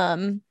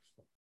 I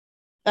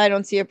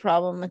don't see a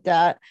problem with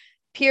that.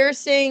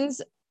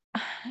 Piercings.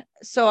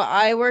 So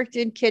I worked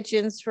in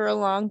kitchens for a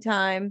long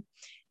time.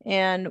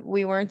 And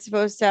we weren't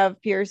supposed to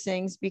have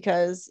piercings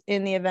because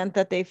in the event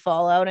that they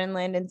fall out and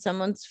land in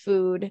someone's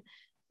food,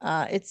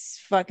 it's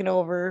fucking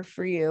over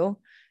for you.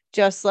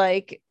 Just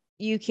like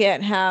you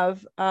can't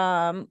have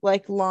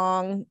like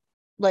long,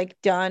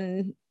 like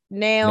done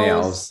nails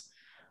Nails.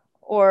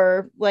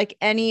 or like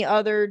any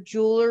other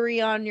jewelry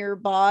on your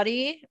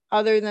body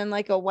other than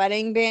like a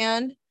wedding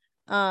band.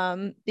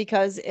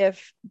 Because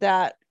if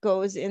that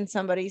goes in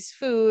somebody's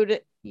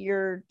food,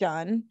 you're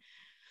done.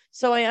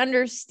 So I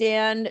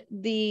understand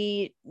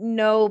the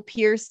no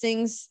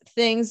piercings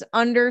things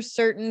under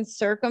certain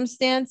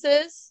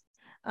circumstances.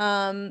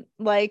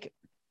 Like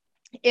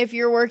if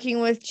you're working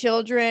with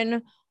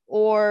children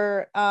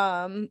or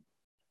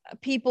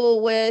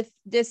people with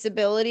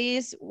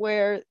disabilities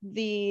where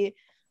the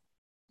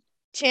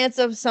chance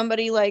of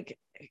somebody like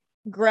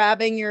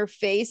grabbing your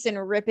face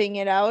and ripping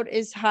it out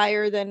is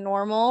higher than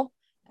normal.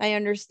 I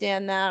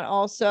understand that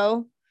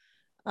also.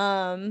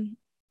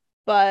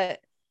 But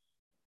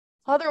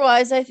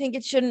otherwise, I think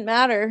it shouldn't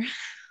matter.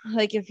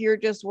 Like if you're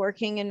just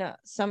working in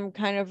some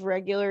kind of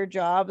regular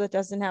job that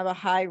doesn't have a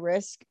high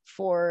risk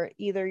for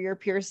either your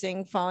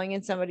piercing falling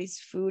in somebody's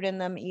food and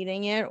them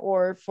eating it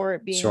or for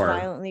it being Sure.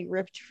 violently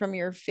ripped from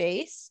your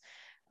face,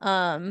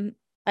 I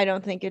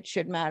don't think it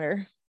should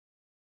matter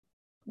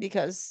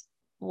because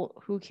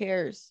who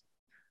cares?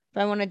 If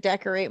I want to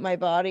decorate my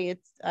body,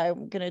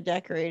 I'm going to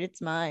decorate.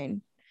 It's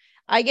mine.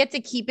 I get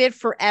to keep it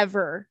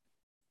forever.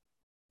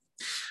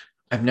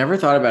 I've never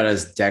thought about it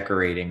as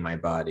decorating my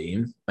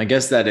body. I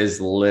guess that is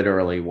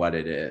literally what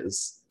it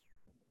is.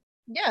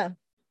 Yeah.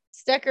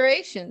 It's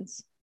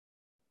decorations.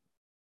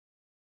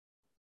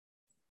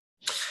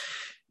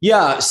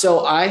 Yeah,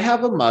 so I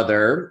have a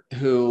mother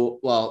who,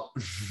 well,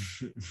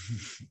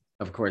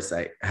 of course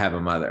I have a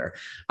mother.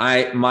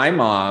 My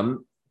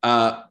mom,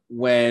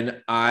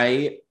 when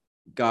I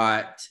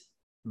got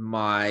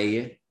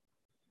my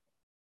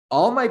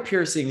all my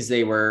piercings,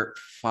 they were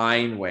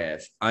fine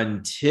with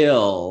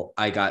until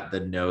I got the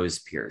nose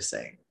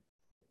piercing.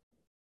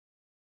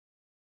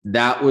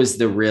 That was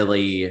the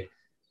really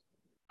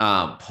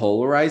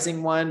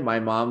polarizing one. My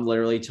mom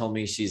literally told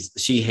me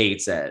she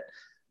hates it,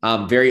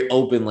 very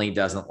openly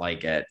doesn't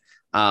like it,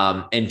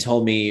 and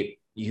told me,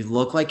 "You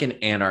look like an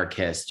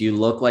anarchist. You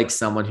look like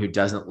someone who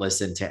doesn't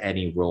listen to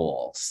any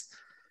rules."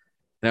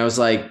 And I was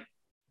like,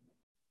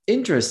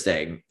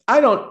 interesting.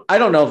 I don't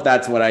know if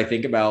that's what I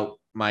think about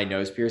my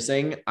nose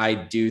piercing. I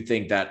do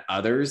think that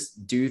others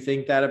do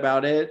think that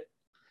about it,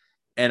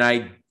 and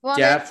I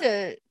Wanted def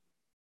to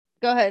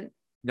go ahead.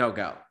 no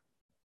go.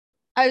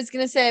 I was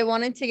gonna say I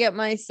wanted to get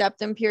my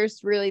septum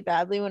pierced really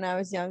badly when I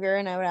was younger,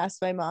 and I would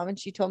ask my mom, and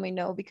she told me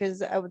no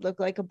because I would look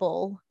like a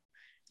bull,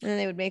 and then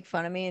they would make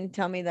fun of me and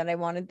tell me that I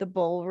wanted the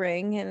bull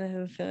ring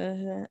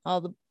and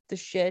all the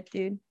shit,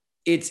 dude.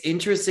 It's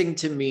interesting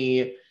to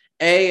me.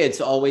 It's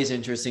always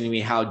interesting to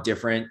me how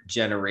different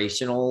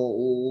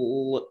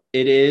generational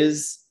it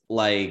is.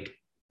 Like,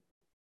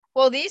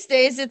 Well, these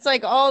days it's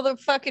like all the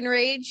fucking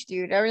rage,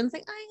 dude. Everyone's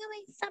like, I got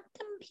my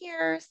septum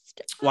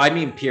pierced. well, I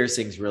mean,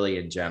 piercings really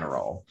in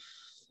general.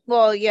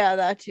 Well, yeah,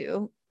 that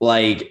too.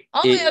 Like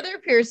All my other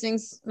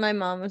piercings, my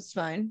mom was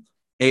fine.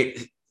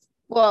 it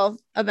Well,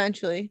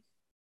 eventually.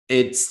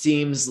 it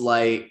seems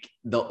like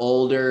the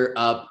older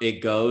up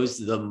it goes,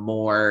 the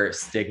more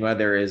stigma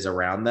there is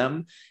around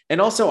them. And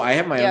also, I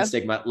have my own Yeah.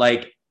 stigma.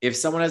 Like, if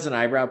someone has an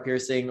eyebrow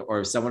piercing, or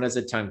if someone has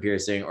a tongue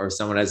piercing, or if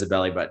someone has a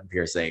belly button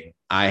piercing,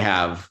 I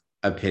have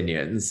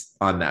opinions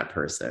on that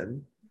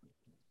person.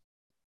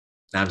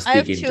 I'm I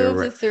have speaking two of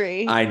the direct.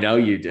 three. I know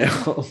you do.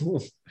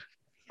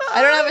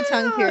 I don't have a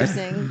tongue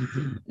piercing.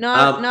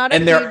 Not a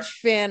And there, huge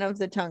fan of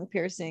the tongue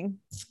piercing.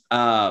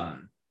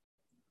 um,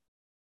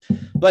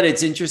 but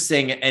it's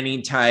interesting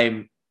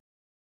anytime,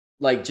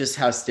 like, just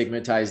how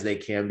stigmatized they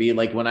can be.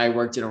 Like, when I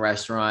worked in a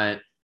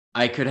restaurant,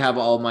 I could have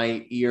all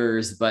my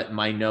ears, but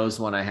my nose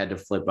one I had to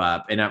flip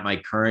up. And at my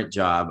current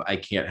job, I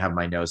can't have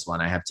my nose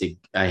one. I have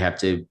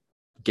to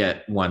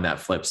get one that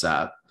flips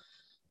up.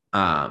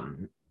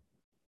 Um,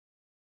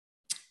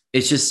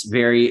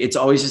 it's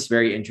always just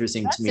very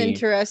interesting to That's me.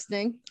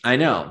 interesting. I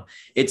know,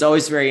 it's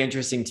always very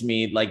interesting to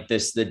me, like,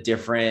 the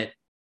different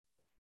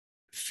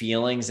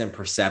feelings and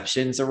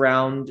perceptions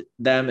around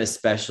them,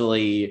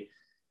 especially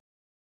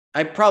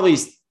I probably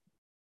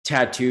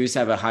tattoos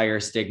have a higher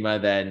stigma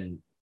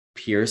than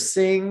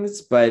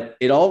piercings, but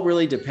it all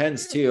really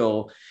depends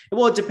too.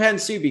 Well, it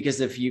depends too,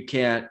 because if you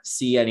can't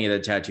see any of the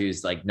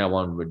tattoos, like, no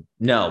one would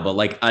know. But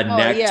like a Oh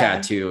neck yeah.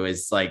 tattoo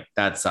is like,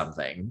 that's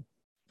something.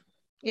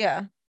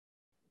 Yeah.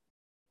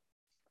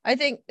 I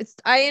think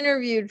I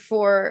interviewed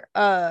for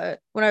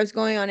when I was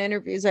going on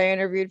interviews, I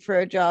interviewed for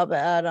a job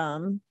at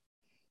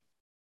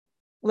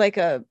like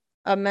a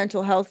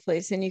mental health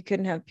place and you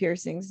couldn't have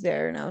piercings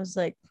there. And I was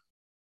like,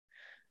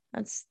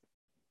 that's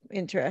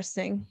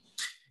interesting.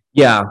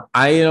 Yeah,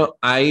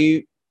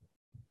 I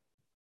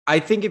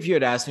think if you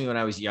had asked me when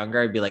I was younger,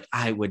 I'd be like,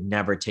 I would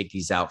never take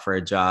these out for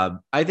a job.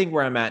 I think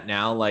where I'm at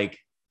now, like,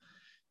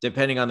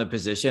 depending on the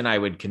position, I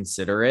would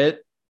consider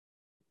it.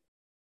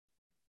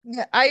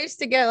 Yeah, I used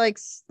to get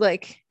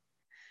like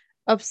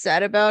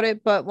upset about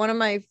it, but one of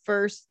my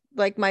first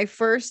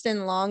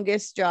and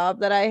longest job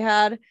that I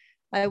had,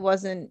 I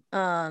wasn't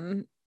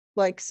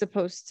like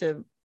supposed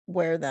to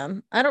wear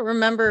them. I don't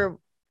remember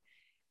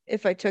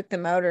if I took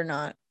them out or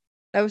not.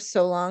 That was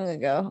so long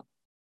ago.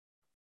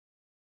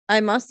 I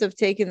must have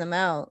taken them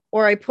out,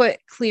 or I put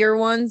clear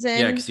ones Yeah,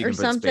 in because you or can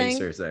put something.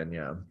 spacers in.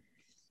 Yeah.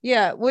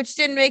 Yeah, which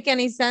didn't make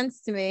any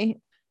sense to me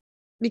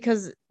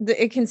because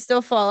it can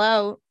still fall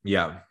out.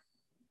 Yeah.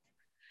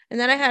 And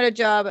then I had a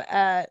job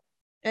at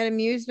an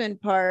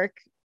amusement park,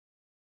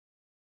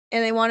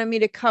 and they wanted me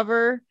to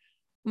cover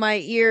my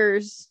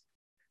ears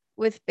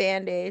with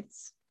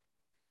band-aids.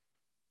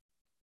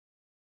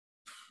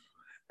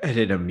 At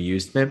an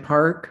amusement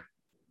park.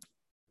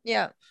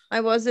 Yeah,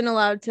 I wasn't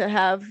allowed to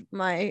have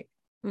my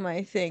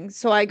things.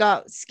 So I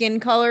got skin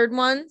colored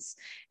ones,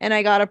 and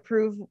I got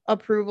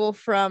approval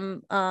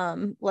from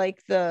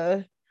like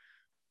the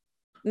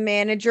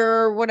manager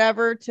or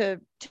whatever to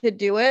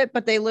do it,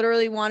 but they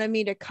literally wanted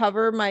me to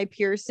cover my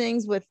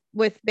piercings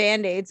with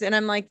band-aids, and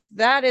I'm like,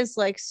 that is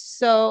like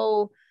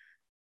so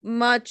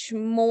much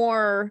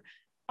more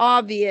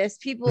obvious.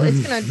 People,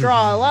 it's going to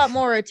draw a lot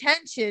more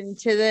attention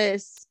to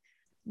this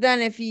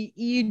than if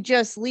you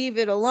just leave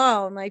it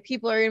alone. Like,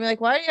 people are gonna be like,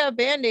 why do you have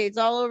band-aids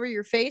all over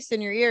your face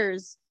and your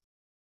ears?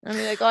 And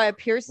I'm like, oh, I have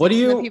piercings.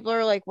 And the people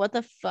are like, what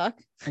the fuck?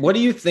 What do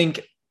you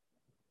think?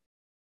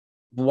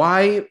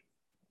 Why?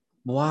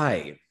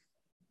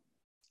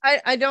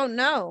 I don't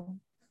know.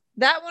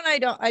 That one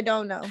I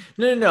don't know.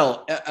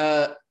 No.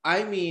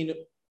 I mean,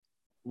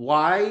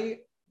 why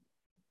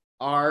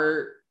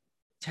are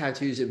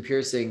tattoos and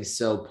piercings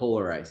so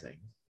polarizing?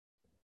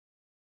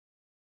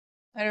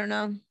 I don't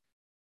know.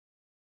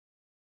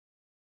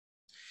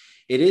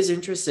 It is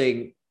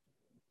interesting.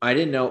 I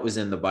didn't know it was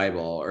in the Bible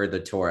or the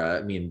Torah.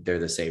 I mean, they're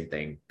the same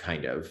thing,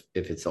 kind of,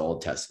 if it's the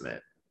Old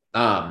Testament.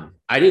 I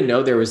didn't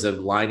know there was a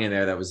line in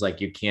there that was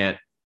like, you can't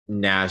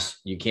gash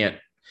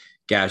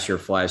your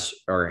flesh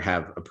or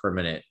have a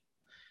permanent.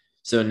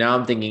 So now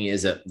I'm thinking,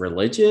 is it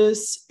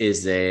religious?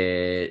 Is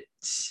it?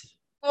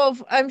 Well,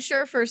 I'm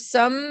sure for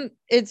some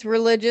it's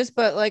religious,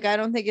 but like I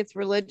don't think it's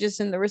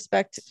religious in the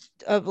respect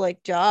of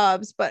like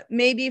jobs. But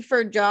maybe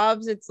for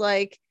jobs, it's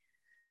like,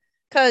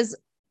 because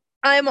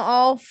I'm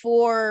all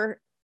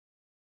for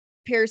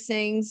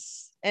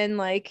piercings and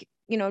like,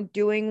 you know,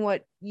 doing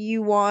what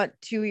you want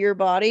to your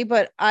body,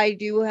 but I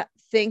do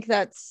think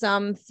that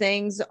some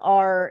things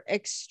are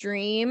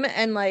extreme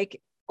and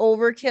like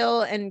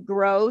overkill and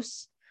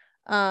gross.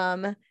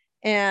 And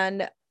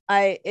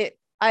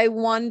I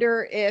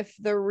wonder if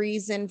the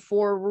reason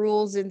for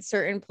rules in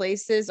certain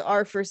places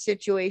are for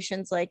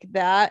situations like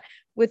that,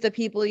 with the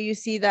people you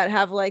see that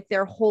have like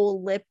their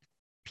whole lip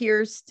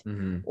pierced,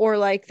 Mm-hmm. or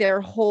like their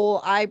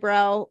whole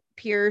eyebrow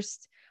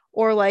pierced,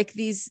 or like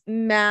these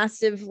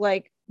massive,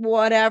 like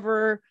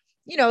whatever,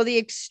 you know, the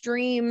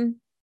extreme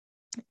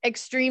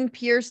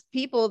pierced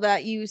people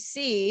that you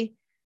see.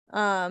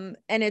 And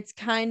it's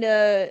kind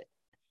of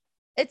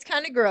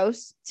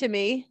gross to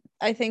me.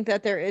 I think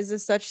that there is a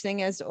such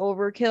thing as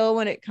overkill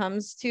when it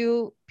comes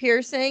to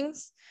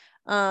piercings.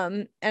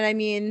 And I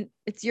mean,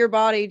 it's your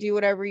body, do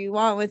whatever you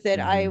want with it.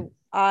 Mm-hmm.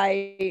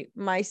 I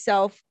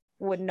myself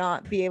would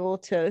not be able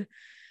to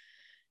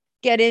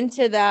get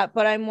into that,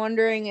 but I'm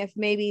wondering if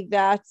maybe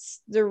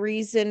that's the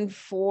reason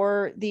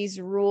for these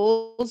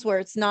rules, where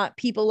it's not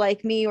people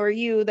like me or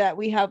you that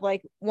we have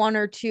like one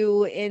or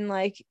two in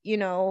like, you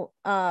know,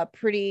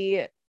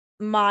 pretty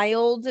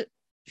mild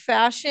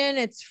fashion.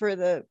 It's for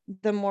the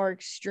more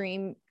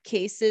extreme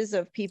cases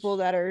of people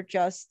that are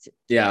just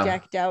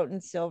decked out in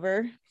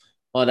silver.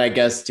 Well, and I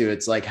guess too,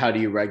 it's like, how do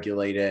you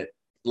regulate it?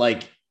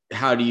 Like,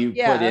 how do you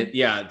put it?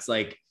 Yeah, it's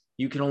like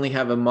you can only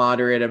have a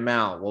moderate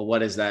amount. Well, what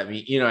does that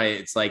mean? You know,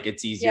 it's like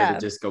it's easier to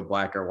just go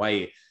black or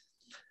white.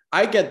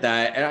 I get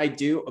that, and I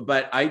do,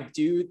 but I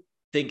do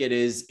think it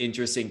is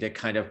interesting to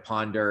kind of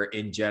ponder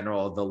in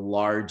general the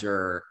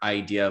larger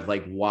idea of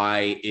like,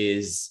 why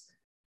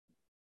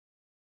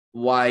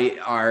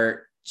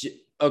are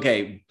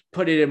okay,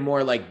 put it in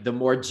more like the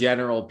more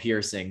general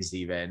piercings,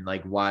 even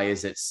like, why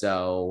is it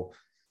so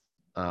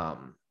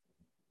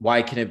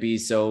why can it be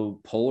so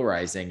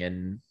polarizing?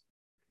 And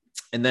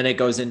then it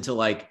goes into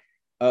like,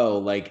 oh,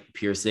 like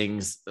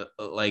piercings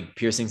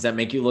that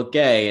make you look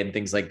gay and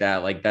things like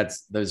that. Like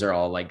those are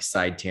all like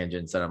side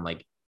tangents that I'm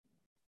like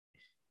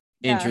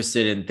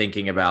interested in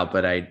thinking about,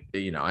 but I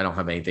don't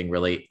have anything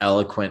really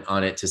eloquent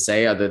on it to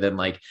say, other than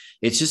like,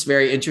 it's just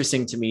very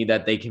interesting to me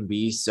that they can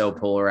be so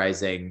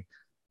polarizing.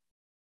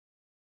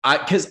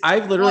 Because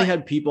I've literally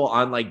had people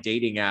on like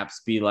dating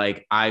apps be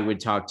like, I would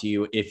talk to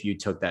you if you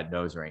took that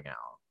nose ring out.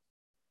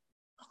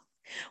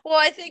 Well,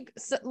 I think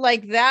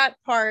like that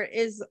part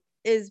is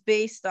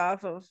based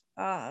off of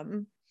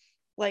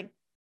like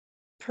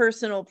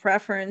personal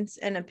preference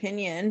and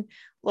opinion.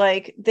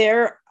 Like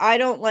I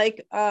don't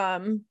like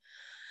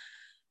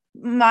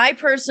my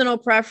personal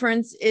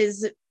preference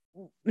is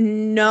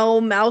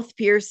no mouth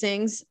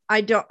piercings.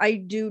 I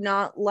do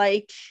not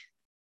like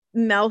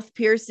mouth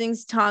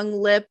piercings, tongue,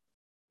 lip,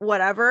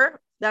 whatever.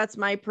 That's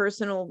my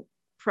personal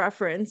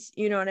preference.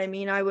 You know what I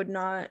mean? I would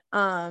not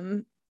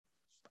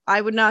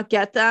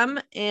get them,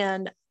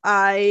 and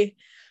I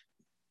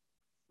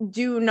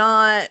do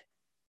not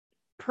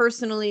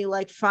personally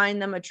like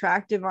find them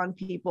attractive on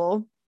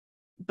people,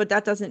 but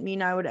that doesn't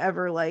mean I would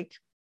ever like,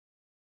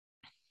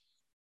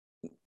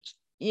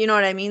 you know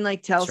what I mean?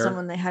 Like tell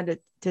someone they had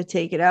to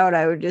take it out.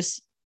 I would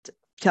just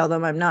tell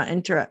them I'm not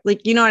interested.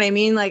 Like, you know what I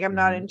mean? Like I'm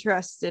not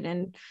interested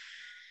in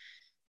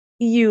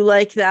you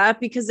like that,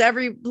 because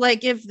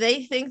like if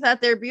they think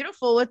that they're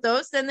beautiful with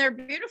those, then they're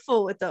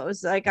beautiful with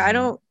those. Like I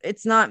don't,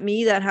 it's not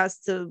me that has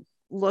to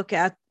look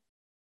at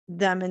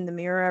them in the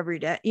mirror every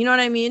day. You know what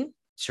I mean?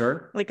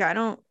 Sure. Like I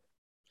don't,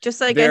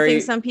 just like I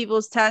think some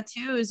people's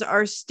tattoos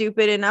are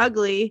stupid and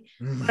ugly,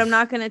 but I'm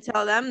not going to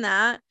tell them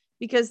that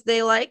because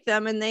they like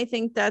them and they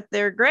think that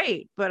they're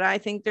great, but I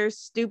think they're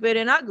stupid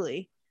and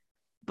ugly.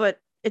 But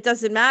it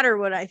doesn't matter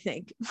what I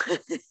think.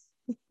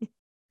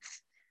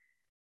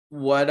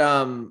 What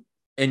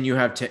and you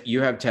have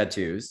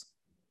tattoos.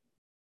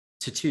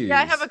 Yeah,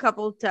 I have a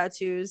couple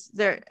tattoos.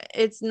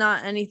 It's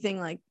not anything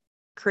like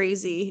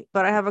crazy,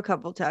 but I have a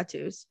couple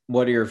tattoos.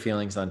 What are your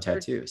feelings on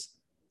tattoos?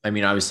 I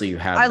mean, obviously you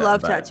have I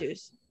love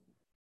tattoos.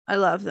 I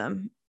love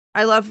them.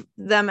 I love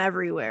them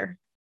everywhere.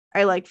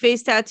 I like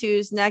face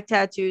tattoos, neck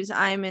tattoos.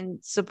 I'm in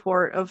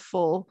support of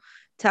full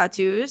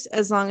tattoos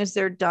as long as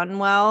they're done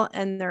well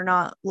and they're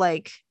not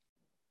like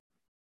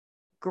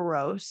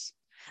gross.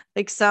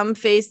 Like some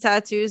face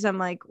tattoos, I'm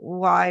like,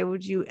 why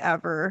would you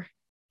ever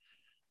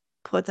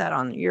put that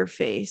on your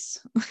face?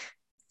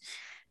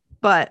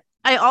 But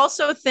I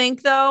also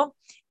think though,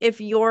 if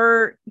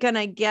you're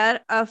gonna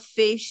get a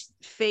face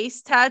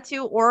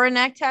tattoo or a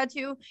neck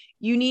tattoo,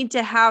 you need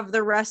to have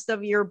the rest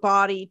of your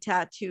body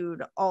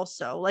tattooed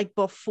also, like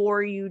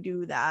before you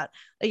do that.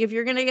 Like if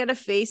you're gonna get a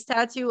face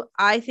tattoo,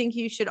 I think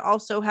you should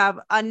also have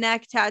a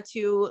neck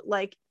tattoo,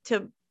 like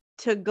to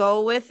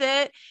go with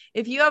it.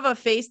 If you have a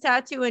face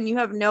tattoo and you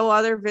have no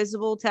other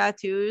visible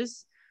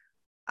tattoos,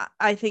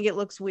 I think it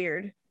looks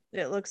weird.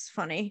 It looks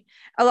funny.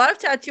 A lot of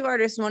tattoo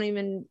artists won't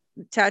even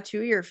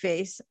tattoo your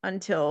face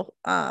until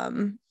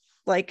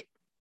like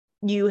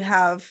you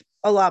have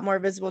a lot more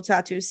visible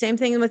tattoos. Same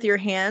thing with your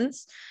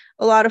hands.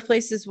 A lot of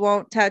places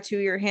won't tattoo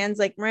your hands.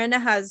 Like Miranda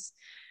has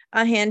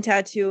a hand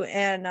tattoo,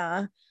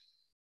 and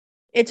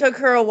it took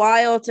her a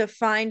while to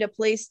find a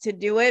place to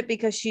do it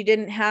because she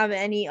didn't have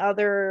any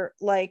other,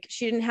 like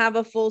she didn't have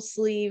a full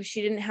sleeve,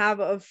 she didn't have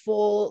a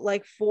full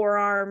like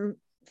forearm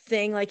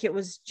thing, like it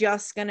was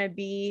just gonna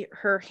be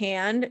her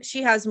hand.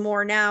 She has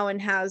more now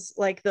and has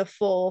like the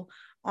full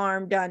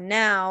arm done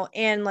now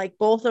and like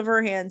both of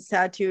her hands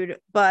tattooed,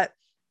 but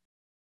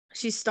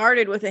she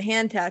started with a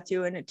hand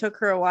tattoo and it took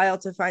her a while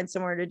to find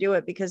somewhere to do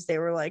it because they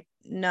were like,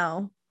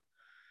 no.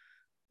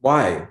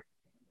 Why?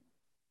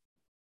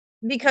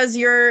 Because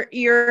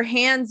your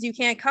hands you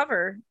can't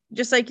cover,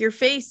 just like your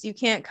face you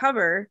can't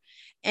cover.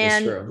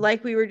 And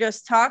like we were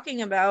just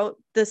talking about,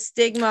 the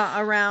stigma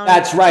around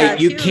that's right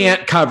tattoos. You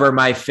can't cover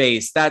my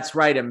face. That's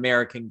right,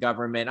 American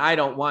government. I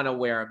don't want to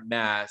wear a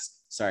mask.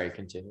 Sorry,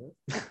 continue.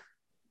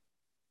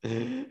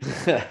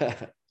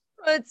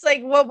 It's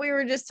like what we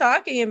were just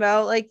talking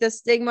about, like the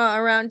stigma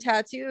around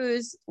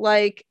tattoos.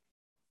 Like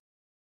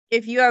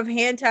if you have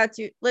hand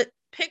tattoo,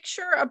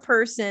 picture a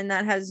person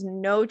that has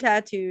no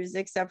tattoos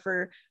except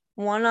for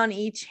one on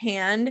each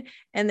hand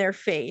and their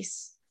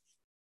face.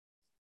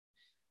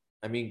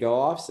 I mean, go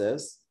off,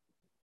 sis.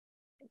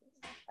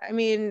 I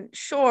mean,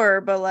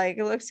 sure, but like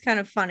it looks kind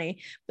of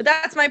funny. But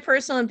that's my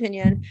personal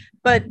opinion.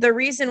 But the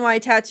reason why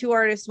tattoo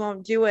artists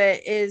won't do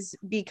it is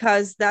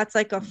because that's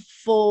like a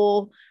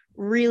full,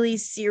 really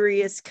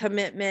serious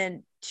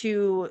commitment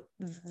to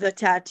the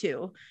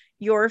tattoo.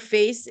 Your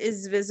face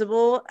is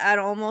visible at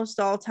almost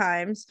all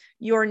times.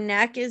 Your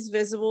neck is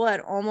visible at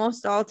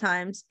almost all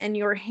times, and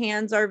your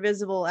hands are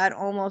visible at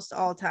almost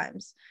all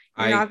times.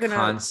 I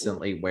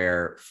constantly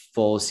wear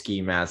full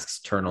ski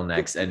masks,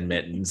 turtlenecks, and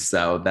mittens,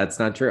 so that's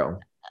not true.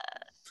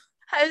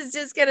 I was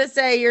just gonna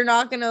say you're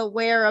not gonna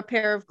wear a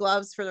pair of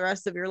gloves for the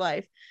rest of your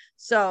life.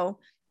 So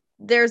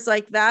there's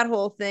like that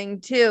whole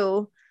thing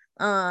too.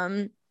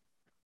 The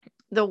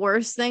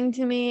worst thing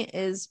to me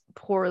is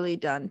poorly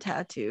done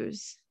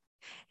tattoos.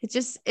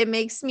 It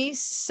makes me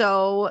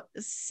so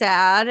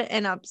sad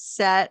and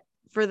upset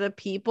for the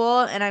people.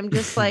 And I'm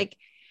just like,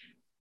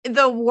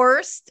 the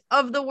worst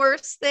of the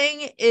worst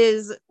thing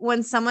is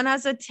when someone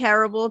has a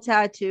terrible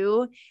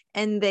tattoo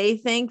and they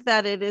think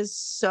that it is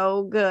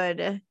so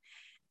good.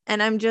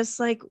 And I'm just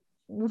like,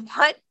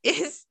 what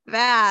is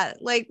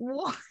that? Like,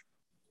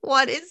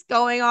 what is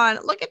going on?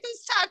 Look at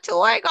this tattoo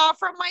I got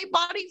from my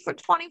buddy for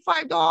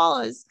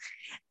 $25.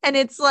 And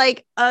it's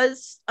like a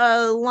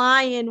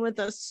lion with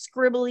a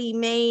scribbly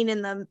mane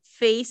and the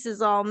face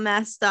is all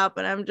messed up.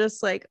 And I'm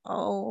just like,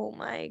 oh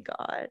my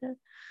God.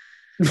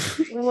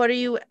 What are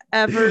you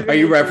ever are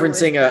you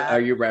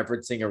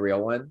referencing a real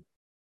one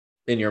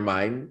in your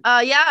mind?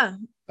 Yeah.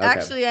 Okay.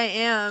 Actually, I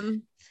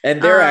am.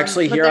 And they're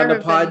actually here on the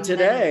pod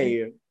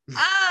today.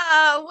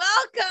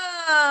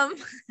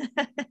 Welcome.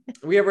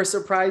 We have a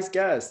surprise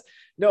guest.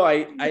 No,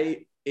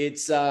 it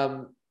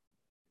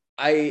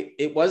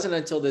wasn't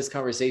until this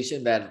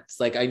conversation that it's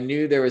like I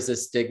knew there was a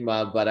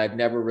stigma, but I've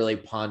never really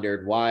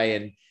pondered why.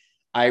 And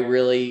I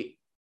really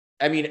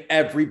I mean,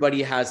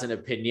 everybody has an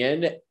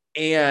opinion.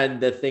 And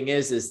the thing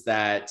is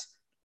that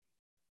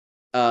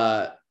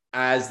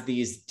as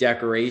these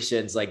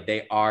decorations, like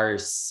they are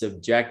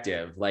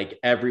subjective, like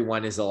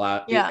everyone is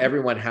allowed,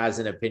 everyone has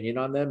an opinion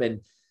on them,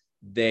 and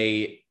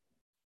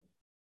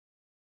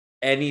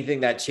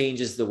anything that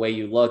changes the way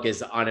you look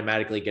is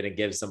automatically going to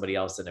give somebody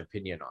else an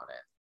opinion on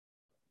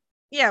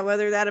it. Yeah,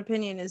 whether that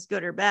opinion is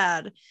good or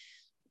bad,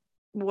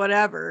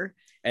 whatever.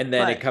 And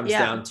then it comes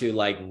down to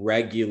like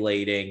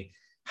regulating.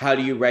 How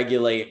do you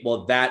regulate?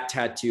 Well, that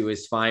tattoo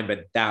is fine,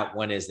 but that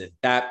one isn't.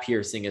 That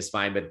piercing is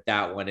fine, but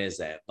that one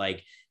isn't.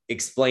 Like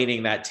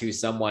explaining that to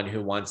someone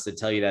who wants to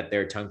tell you that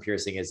their tongue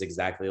piercing is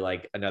exactly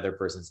like another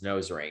person's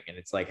nose ring. And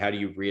it's like, how do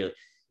you really,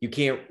 you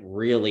can't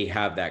really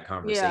have that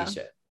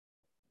conversation.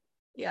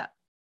 Yeah.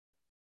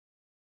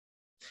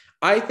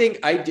 I think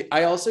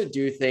I also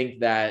do think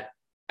that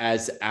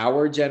as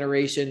our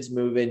generations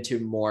move into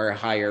more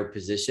higher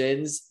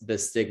positions, the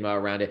stigma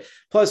around it,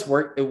 plus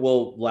work, it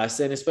will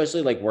lessen,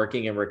 especially like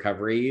working in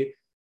recovery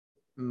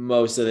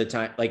most of the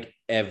time. Like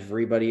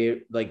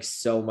everybody, like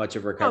so much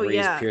of recovery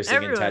is piercing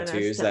everyone and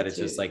tattoos that it's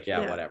just like,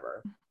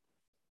 whatever.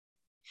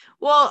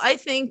 Well, I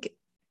think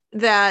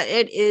that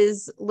it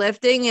is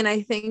lifting. And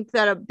I think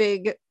that a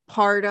big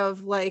part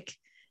of like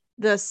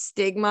the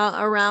stigma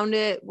around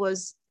it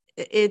was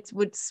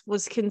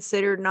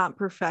considered not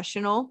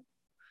professional.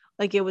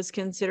 Like it was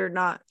considered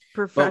not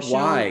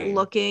professional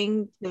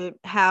looking to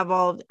have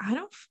all, I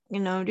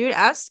don't, dude,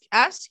 ask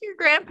your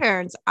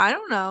grandparents. I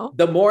don't know.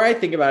 The more I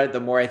think about it, the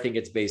more I think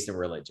it's based in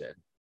religion.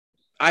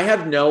 I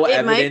have no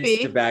evidence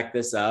to back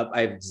this up.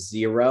 I have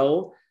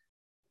zero,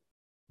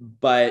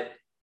 but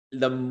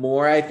the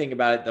more I think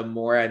about it, the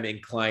more I'm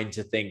inclined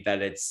to think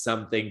that it's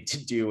something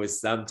to do with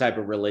some type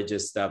of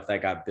religious stuff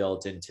that got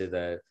built into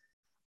the.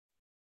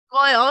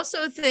 Well, I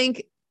also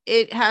think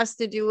it has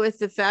to do with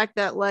the fact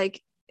that like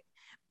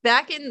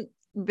back in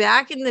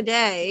the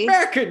day,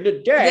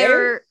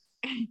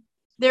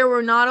 there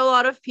were not a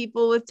lot of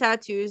people with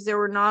tattoos. There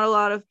were not a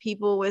lot of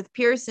people with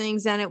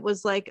piercings. And it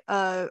was like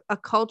a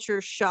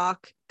culture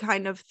shock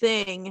kind of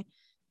thing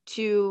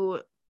to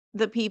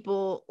the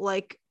people,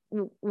 like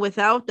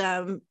without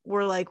them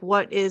were like,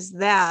 what is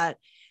that?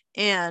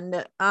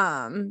 And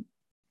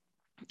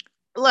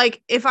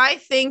like if I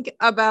think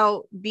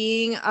about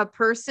being a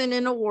person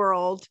in a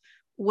world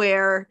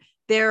where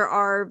there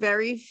are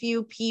very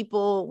few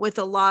people with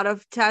a lot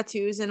of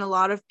tattoos and a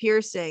lot of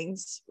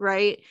piercings,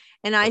 right?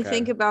 And I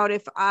think about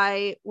if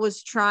I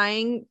was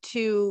trying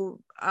to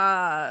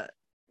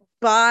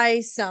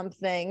buy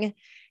something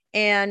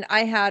and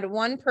I had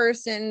one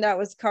person that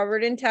was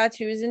covered in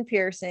tattoos and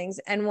piercings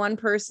and one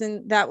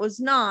person that was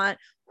not,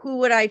 who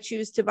would I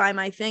choose to buy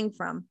my thing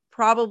from?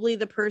 Probably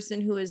the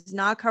person who is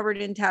not covered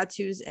in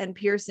tattoos and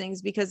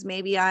piercings, because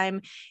maybe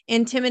I'm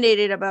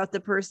intimidated about the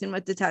person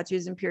with the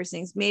tattoos and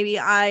piercings. Maybe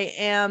I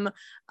am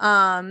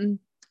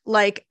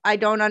like I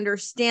don't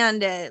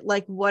understand it,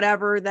 like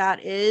whatever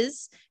that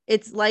is,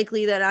 it's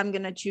likely that I'm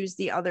going to choose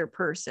the other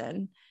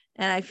person.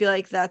 And I feel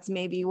like that's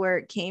maybe where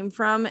it came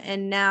from.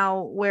 And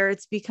now where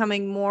it's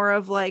becoming more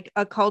of like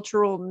a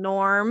cultural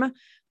norm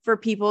for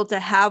people to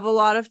have a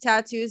lot of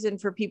tattoos and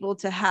for people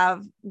to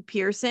have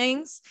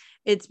piercings,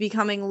 it's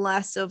becoming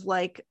less of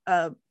like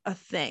a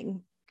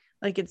thing.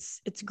 Like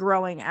it's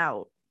growing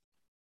out.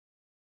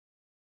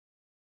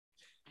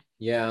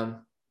 Yeah,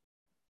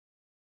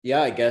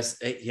 I guess.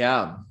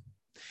 Yeah.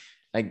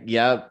 Like,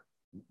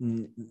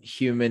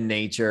 human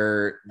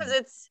nature,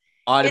 it's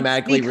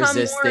automatically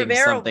resisting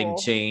something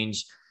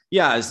change.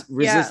 Yeah.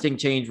 Resisting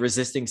change,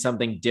 resisting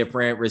something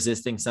different,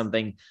 resisting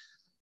something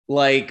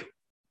like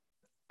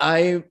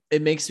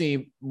it makes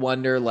me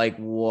wonder like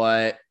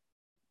what,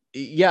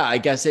 I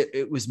guess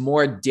it was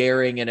more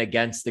daring and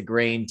against the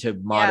grain to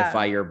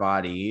modify your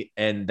body.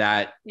 And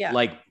that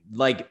like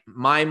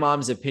my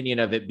mom's opinion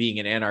of it being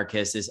an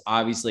anarchist is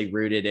obviously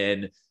rooted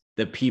in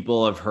the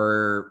people of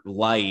her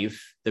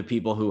life. The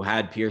people who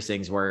had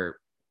piercings were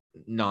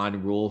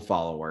non-rule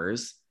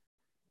followers.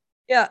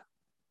 Yeah.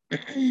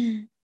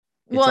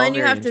 Well, and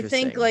you have to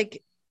think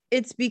like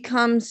it's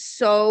become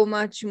so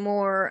much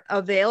more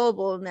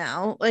available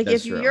now. Like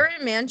if you're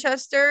in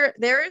Manchester,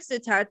 there is a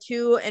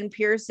tattoo and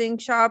piercing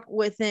shop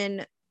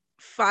within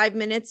 5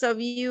 minutes of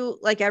you,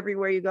 like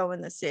everywhere you go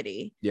in the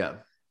city. Yeah.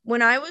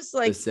 When I was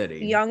like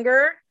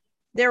younger,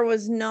 that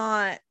was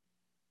not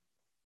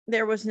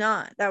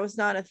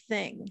a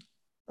thing.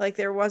 Like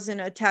there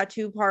wasn't a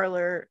tattoo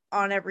parlor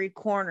on every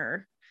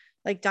corner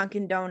like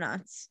Dunkin'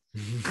 Donuts.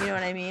 You know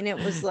what I mean? It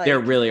was like there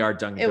really are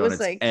Dunkin' Donuts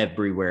like,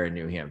 everywhere in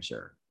New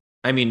Hampshire.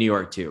 I mean, New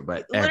York too,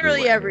 but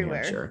literally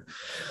everywhere.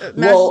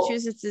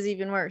 Massachusetts is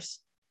even worse.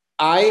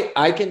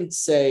 I can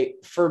say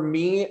for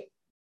me,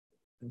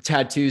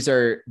 tattoos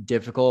are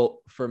difficult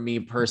for me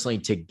personally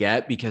to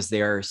get because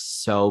they are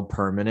so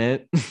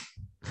permanent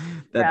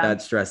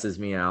that stresses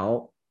me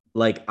out.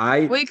 Like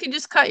you can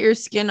just cut your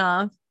skin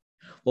off.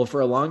 Well,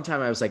 for a long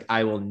time, I was like,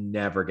 I will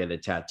never get a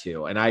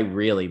tattoo. And I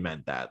really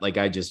meant that. Like,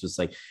 I just was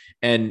like,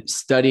 and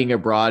studying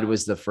abroad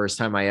was the first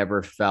time I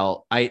ever had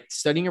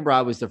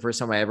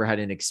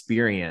an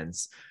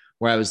experience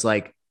where I was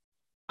like,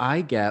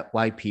 I get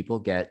why people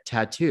get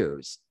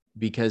tattoos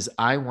because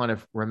I want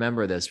to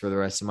remember this for the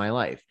rest of my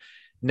life.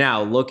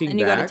 Now, looking And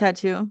you got a back,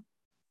 tattoo?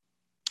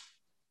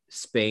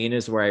 Spain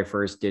is where I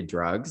first did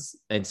drugs.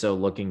 And so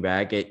looking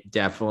back, it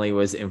definitely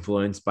was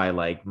influenced by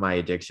like my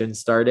addiction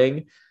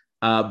starting.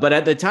 But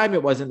at the time,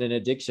 it wasn't an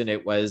addiction.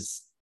 It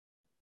was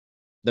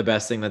the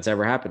best thing that's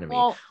ever happened to me,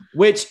 Well,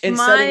 which in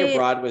studying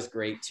abroad was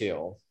great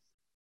too.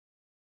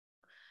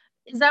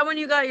 Is that when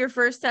you got your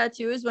first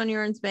tattoo? Is when you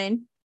were in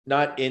Spain?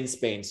 Not in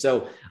Spain.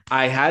 So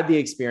I had the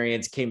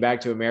experience, came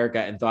back to America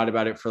and thought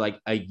about it for like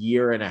a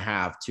year and a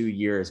half, 2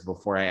 years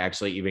before I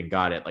actually even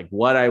got it. Like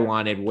what I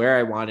wanted, where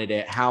I wanted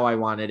it, how I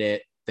wanted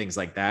it, things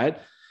like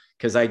that.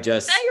 Cause I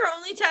just, is that your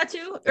only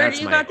tattoo? Or that's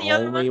you my got the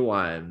only other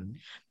one.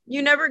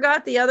 You never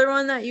got the other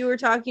one that you were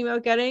talking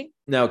about getting?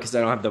 No, because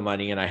I don't have the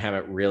money and I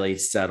haven't really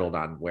settled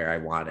on where I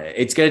want it.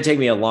 It's going to take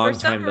me a long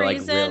time to like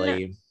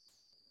really.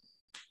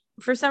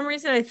 For some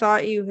reason, I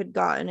thought you had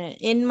gotten it.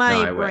 In No,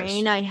 my I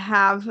brain, wish. I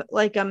have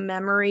like a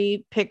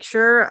memory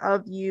picture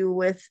of you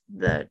with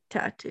the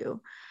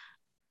tattoo.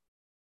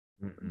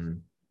 Mm-mm.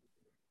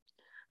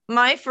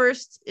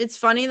 It's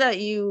funny that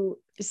you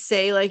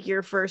say like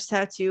your first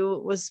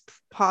tattoo was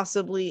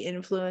possibly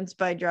influenced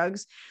by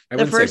drugs. I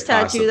The wouldn't say first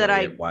tattoo that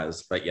possibly I, it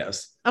was, but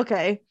yes.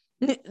 okay,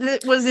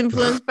 it was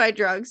influenced by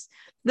drugs.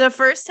 The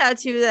first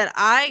tattoo that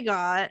I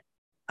got,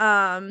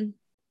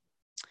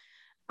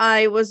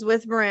 I was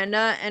with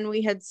Miranda and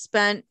we had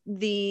spent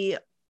the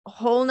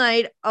whole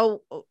night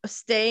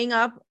staying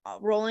up,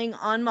 rolling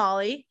on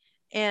Molly,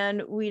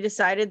 and we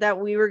decided that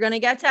we were going to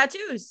get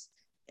tattoos.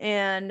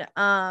 And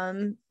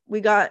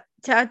we got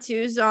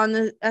tattoos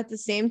at the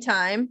same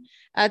time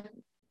at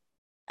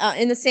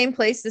in the same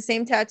place, the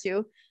same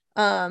tattoo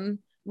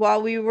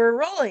while we were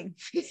rolling.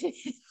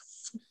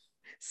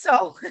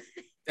 So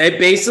it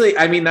basically,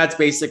 I mean, that's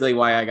basically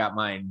why I got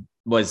mine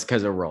was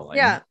because of rolling.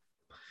 Yeah.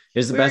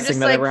 It's the best thing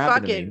that ever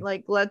happened to me.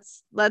 Like,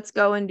 let's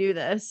go and do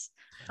this.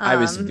 I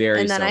was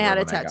very and then sober I had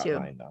a when I got tattoo.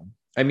 mine, though.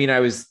 I mean, I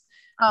was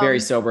very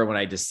sober when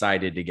I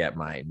decided to get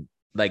mine,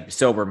 like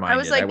sober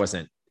minded. I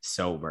wasn't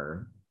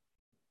sober.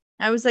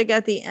 I was like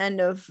at the end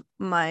of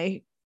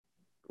my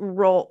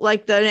roll,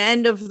 like the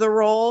end of the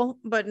roll,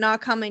 but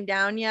not coming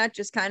down yet,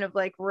 just kind of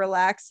like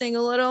relaxing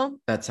a little.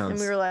 That sounds. And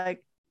we were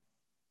like,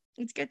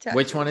 let's get tattoos.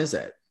 Which one is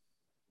it?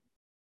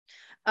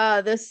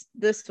 This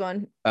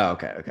one. Oh,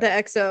 okay. The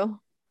XO.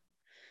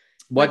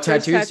 What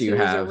tattoos do you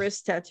have? A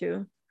wrist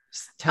tattoo.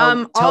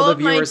 Tell all the of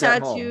my viewers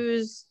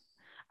tattoos.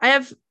 I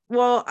have.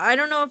 Well, I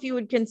don't know if you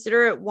would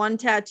consider it one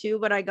tattoo,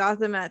 but I got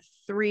them at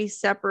 3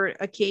 separate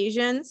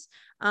occasions.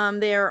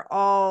 They are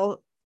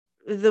all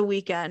The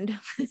Weeknd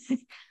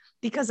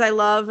because I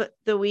love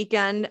The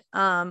Weeknd.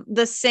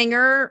 The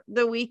singer,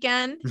 The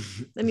Weeknd,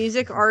 the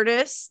music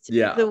artist,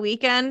 The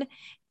Weeknd,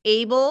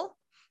 Abel.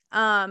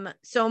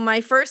 So my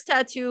first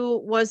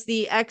tattoo was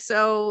the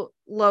XO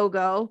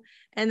logo,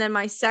 and then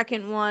my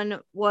second one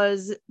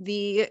was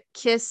the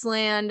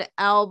Kissland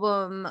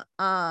album.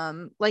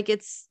 Like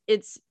it's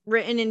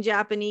written in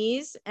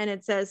Japanese and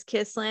it says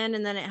Kissland,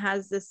 and then it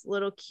has this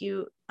little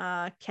cute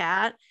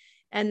cat.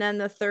 And then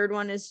the third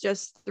one is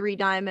just 3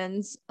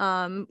 diamonds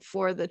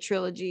for the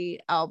trilogy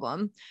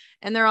album.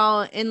 And they're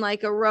all in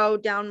like a row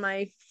down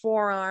my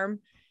forearm.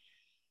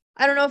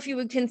 I don't know if you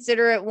would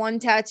consider it one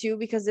tattoo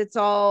because it's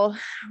all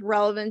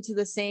relevant to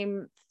the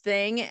same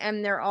thing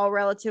and they're all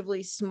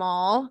relatively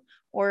small,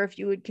 or if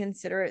you would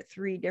consider it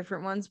 3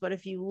 different ones. But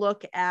if you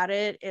look at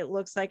it, it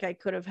looks like I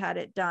could have had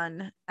it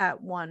done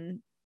at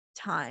one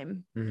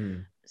time.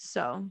 Mm-hmm.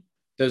 So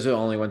those are the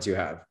only ones you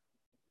have.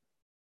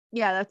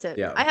 Yeah, that's it.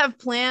 Yeah. I have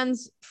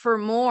plans for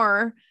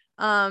more,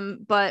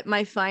 but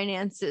my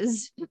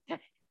finances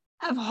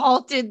have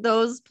halted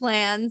those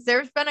plans.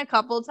 There's been a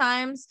couple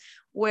times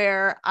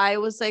where I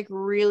was like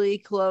really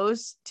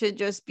close to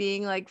just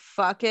being like,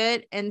 fuck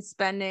it, and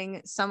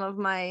spending some of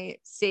my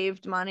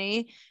saved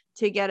money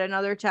to get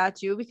another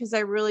tattoo because I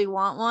really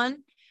want one.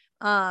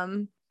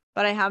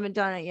 But I haven't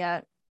done it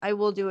yet. I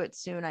will do it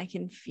soon. I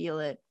can feel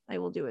it. I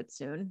will do it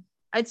soon.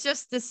 It's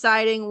just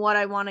deciding what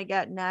I want to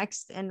get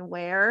next and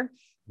where.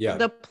 Yeah.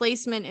 The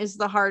placement is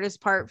the hardest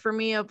part for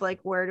me of like,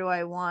 where do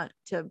I want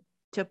to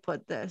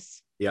put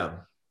this? Yeah.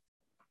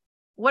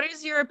 What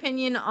is your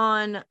opinion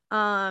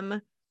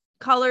on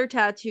color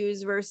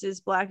tattoos versus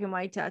black and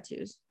white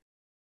tattoos?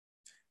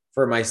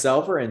 For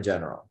myself or in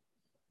general?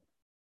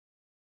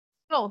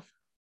 Both.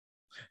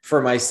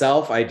 For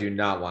myself, I do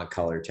not want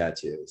color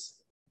tattoos.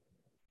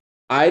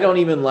 I don't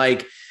even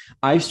like,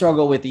 I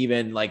struggle with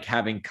even like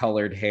having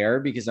colored hair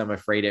because I'm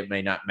afraid it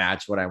may not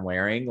match what I'm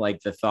wearing.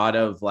 Like the thought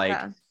of like,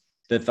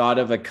 the thought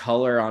of a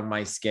color on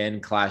my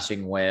skin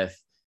clashing with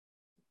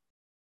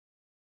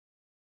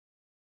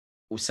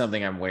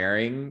something I'm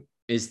wearing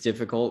is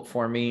difficult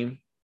for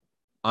me.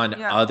 On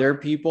other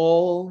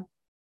people,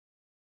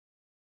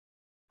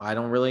 I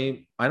don't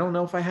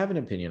know if I have an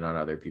opinion on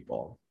other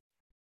people.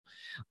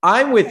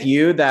 I'm with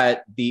you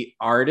that the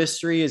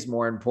artistry is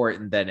more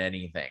important than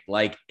anything.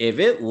 Like if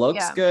it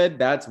looks good,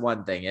 that's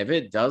one thing. If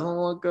it doesn't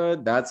look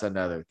good, that's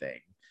another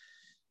thing.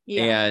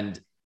 Yeah. And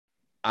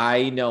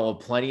I know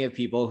plenty of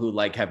people who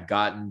like have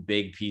gotten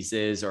big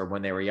pieces or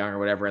when they were young or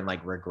whatever and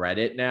like regret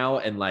it now.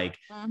 And like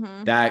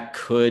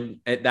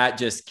that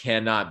just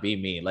cannot be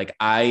me. Like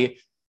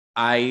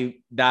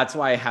that's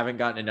why I haven't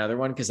gotten another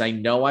one, because I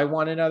know I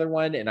want another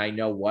one and I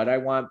know what I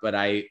want, but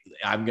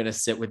I'm gonna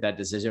sit with that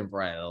decision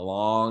for a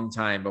long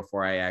time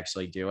before I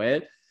actually do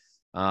it.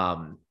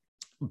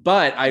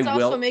 But it's I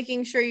also will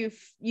making sure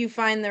you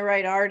find the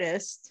right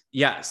artist.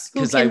 Yes,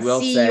 who because can I will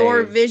see say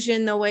your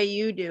vision the way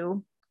you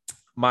do.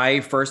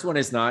 My first one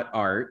is not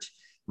art.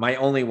 My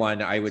only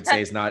one I would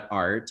say is not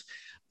art.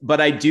 But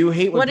I do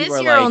hate when what people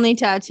is are your like, only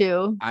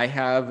tattoo? I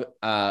have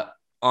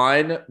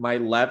on my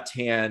left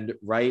hand,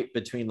 right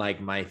between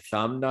like my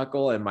thumb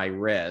knuckle and my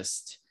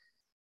wrist,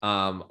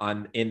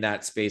 on in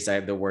that space, I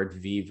have the word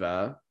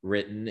Viva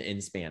written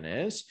in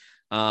Spanish,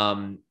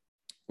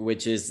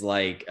 which is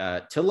like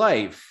to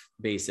life,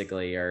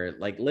 basically, or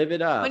like live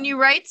it up. When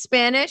you write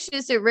Spanish,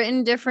 is it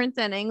written different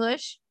than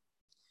English?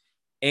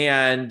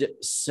 And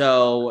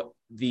so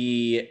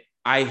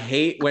I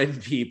hate when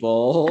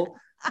people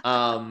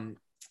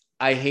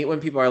I hate when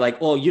people are like,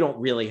 "Oh, you don't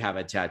really have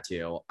a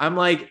tattoo." I'm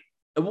like,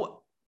 it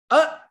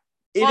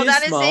is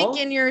that small. is ink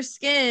in your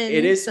skin.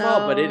 It is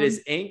small, but it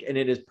is ink and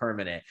it is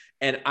permanent.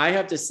 And I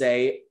have to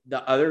say,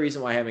 the other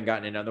reason why I haven't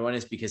gotten another one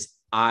is because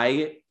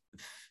I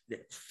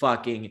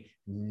fucking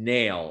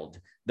nailed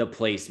the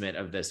placement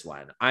of this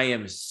one. I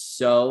am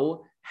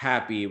so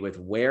happy with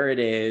where it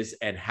is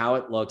and how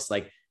it looks.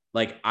 Like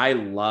I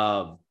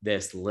love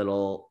this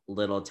little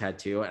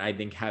tattoo, and I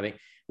think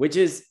which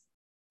is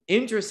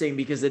interesting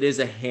because it is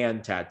a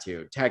hand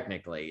tattoo,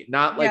 technically,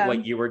 not like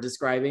what you were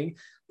describing,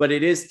 but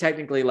it is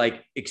technically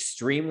like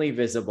extremely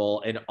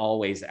visible and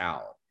always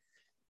out.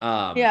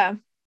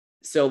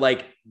 So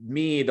like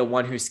me, the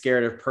one who's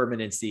scared of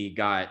permanency,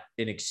 got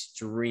an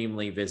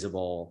extremely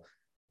visible.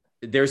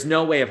 There's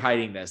no way of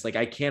hiding this. Like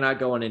I cannot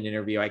go on an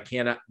interview.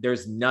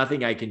 There's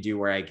nothing I can do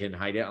where I can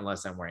hide it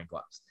unless I'm wearing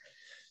gloves.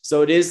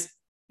 So it is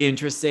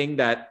interesting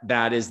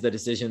that is the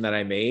decision that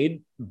I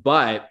made,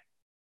 but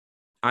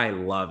I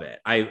love it.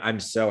 I'm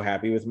so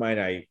happy with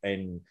mine.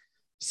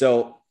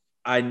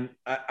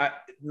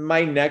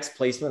 My next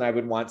placement, I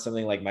would want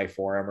something like my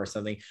forearm or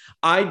something.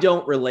 I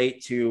don't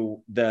relate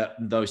to the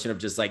notion of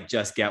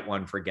just get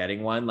one for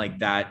getting one. Like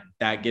that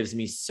gives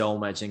me so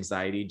much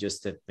anxiety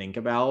just to think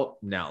about.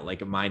 No,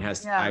 like mine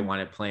has, I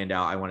want it planned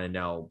out. I want to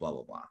know, blah,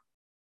 blah, blah.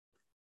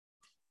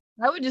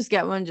 I would just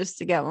get one just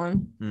to get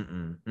one.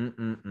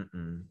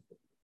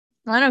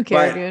 I don't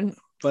care, dude.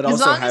 But as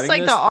also long as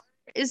like the art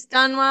is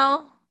done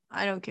well,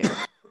 I don't care.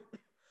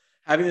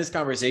 Having this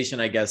conversation,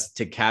 I guess,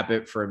 to cap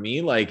it for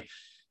me, like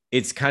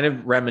it's kind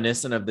of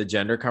reminiscent of the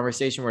gender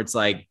conversation where it's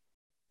like,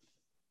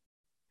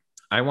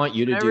 I want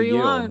you to do you.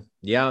 Want.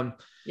 Yeah.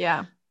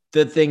 Yeah.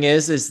 The thing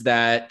is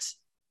that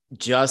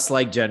just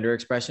like gender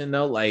expression,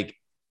 though, like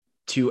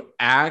to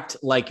act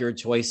like your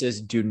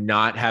choices do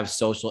not have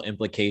social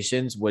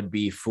implications would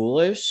be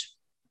foolish.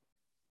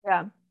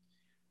 Yeah.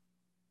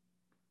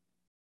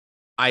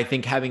 I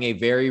think having a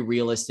very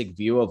realistic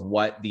view of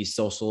what the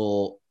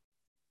social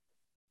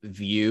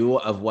view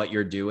of what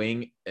you're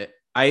doing,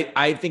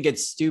 I think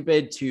it's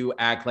stupid to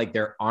act like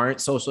there aren't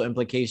social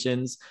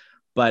implications,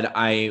 but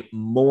I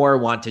more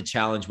want to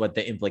challenge what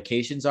the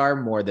implications are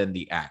more than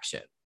the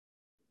action.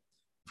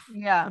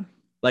 Yeah.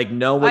 Like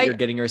know what you're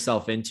getting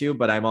yourself into,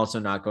 but I'm also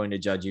not going to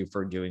judge you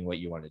for doing what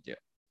you want to do.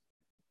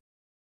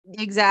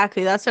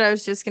 Exactly. That's what I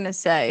was just going to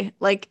say.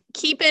 Like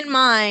keep in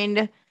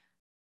mind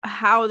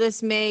how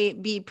this may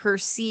be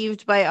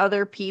perceived by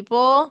other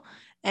people.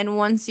 And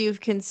once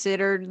you've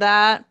considered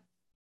that,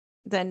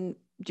 then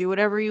do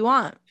whatever you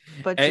want.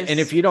 But and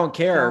if you don't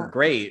care,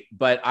 great.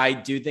 But I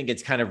do think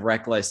it's kind of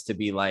reckless to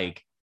be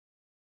like,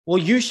 well,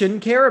 you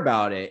shouldn't care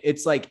about it.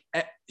 It's like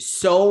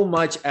so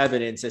much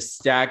evidence is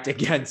stacked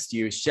against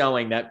you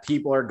showing that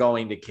people are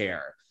going to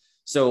care.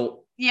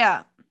 So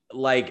yeah,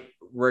 like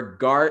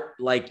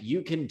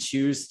you can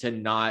choose to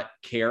not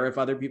care if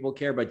other people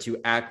care, but to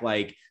act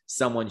like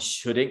someone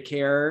shouldn't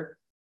care,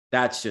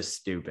 that's just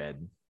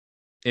stupid,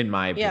 in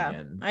my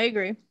opinion. I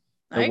agree.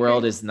 The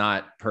world is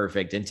not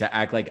perfect, and to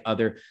act like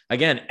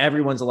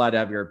everyone's allowed to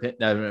have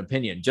an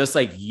opinion, just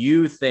like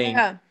you think.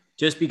 Yeah.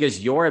 Just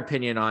because your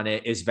opinion on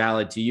it is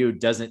valid to you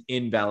doesn't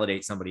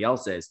invalidate somebody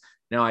else's.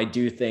 Now, I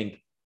do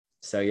think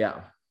so.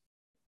 Yeah,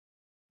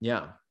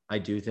 I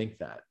do think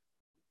that.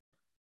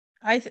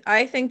 I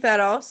think that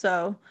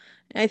also.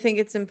 I think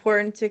it's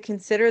important to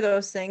consider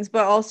those things,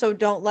 but also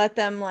don't let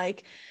them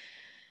like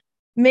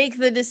make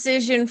the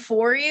decision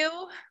for you.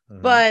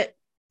 Mm-hmm. But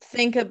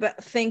think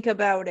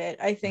about it.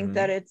 I think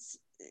that it's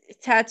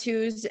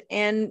tattoos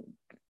and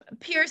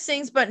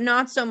piercings, but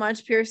not so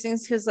much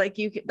piercings, because like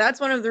that's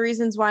one of the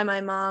reasons why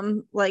my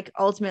mom like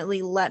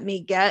ultimately let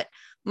me get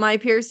my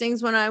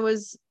piercings when I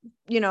was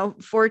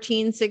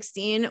 14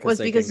 16 was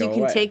because you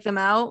can take them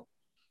out.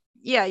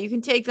 Yeah, you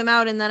can take them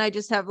out, and then I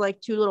just have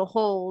like two little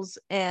holes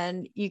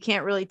and you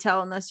can't really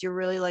tell unless you're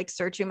really like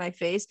searching my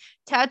face.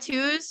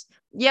 Tattoos,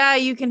 yeah,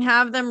 you can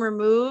have them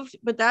removed,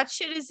 but that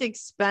shit is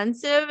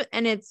expensive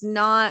and it's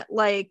not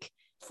like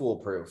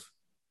foolproof.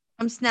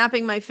 I'm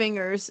snapping my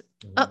fingers.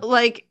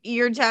 Like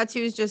your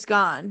tattoo's just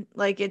gone.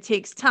 Like it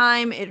takes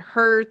time, it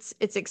hurts,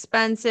 it's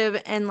expensive,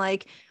 and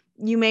like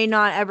you may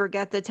not ever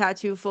get the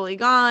tattoo fully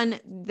gone.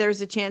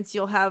 There's a chance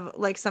you'll have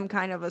like some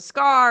kind of a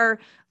scar.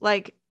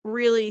 Like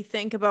really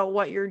think about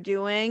what you're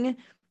doing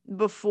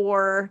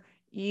before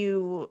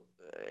you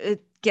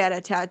get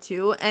a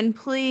tattoo. And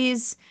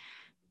please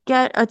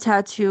get a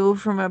tattoo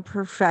from a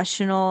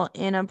professional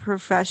in a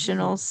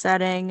professional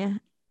setting.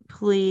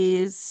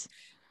 Please.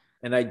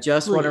 And I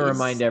just want to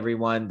remind Please.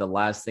 everyone, the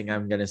last thing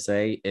I'm going to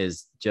say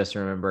is just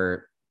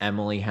remember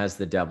Emily has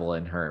the devil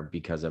in her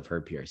because of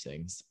her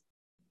piercings.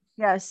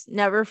 Yes,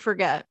 never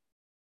forget.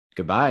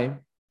 Goodbye.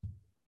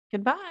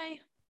 Goodbye.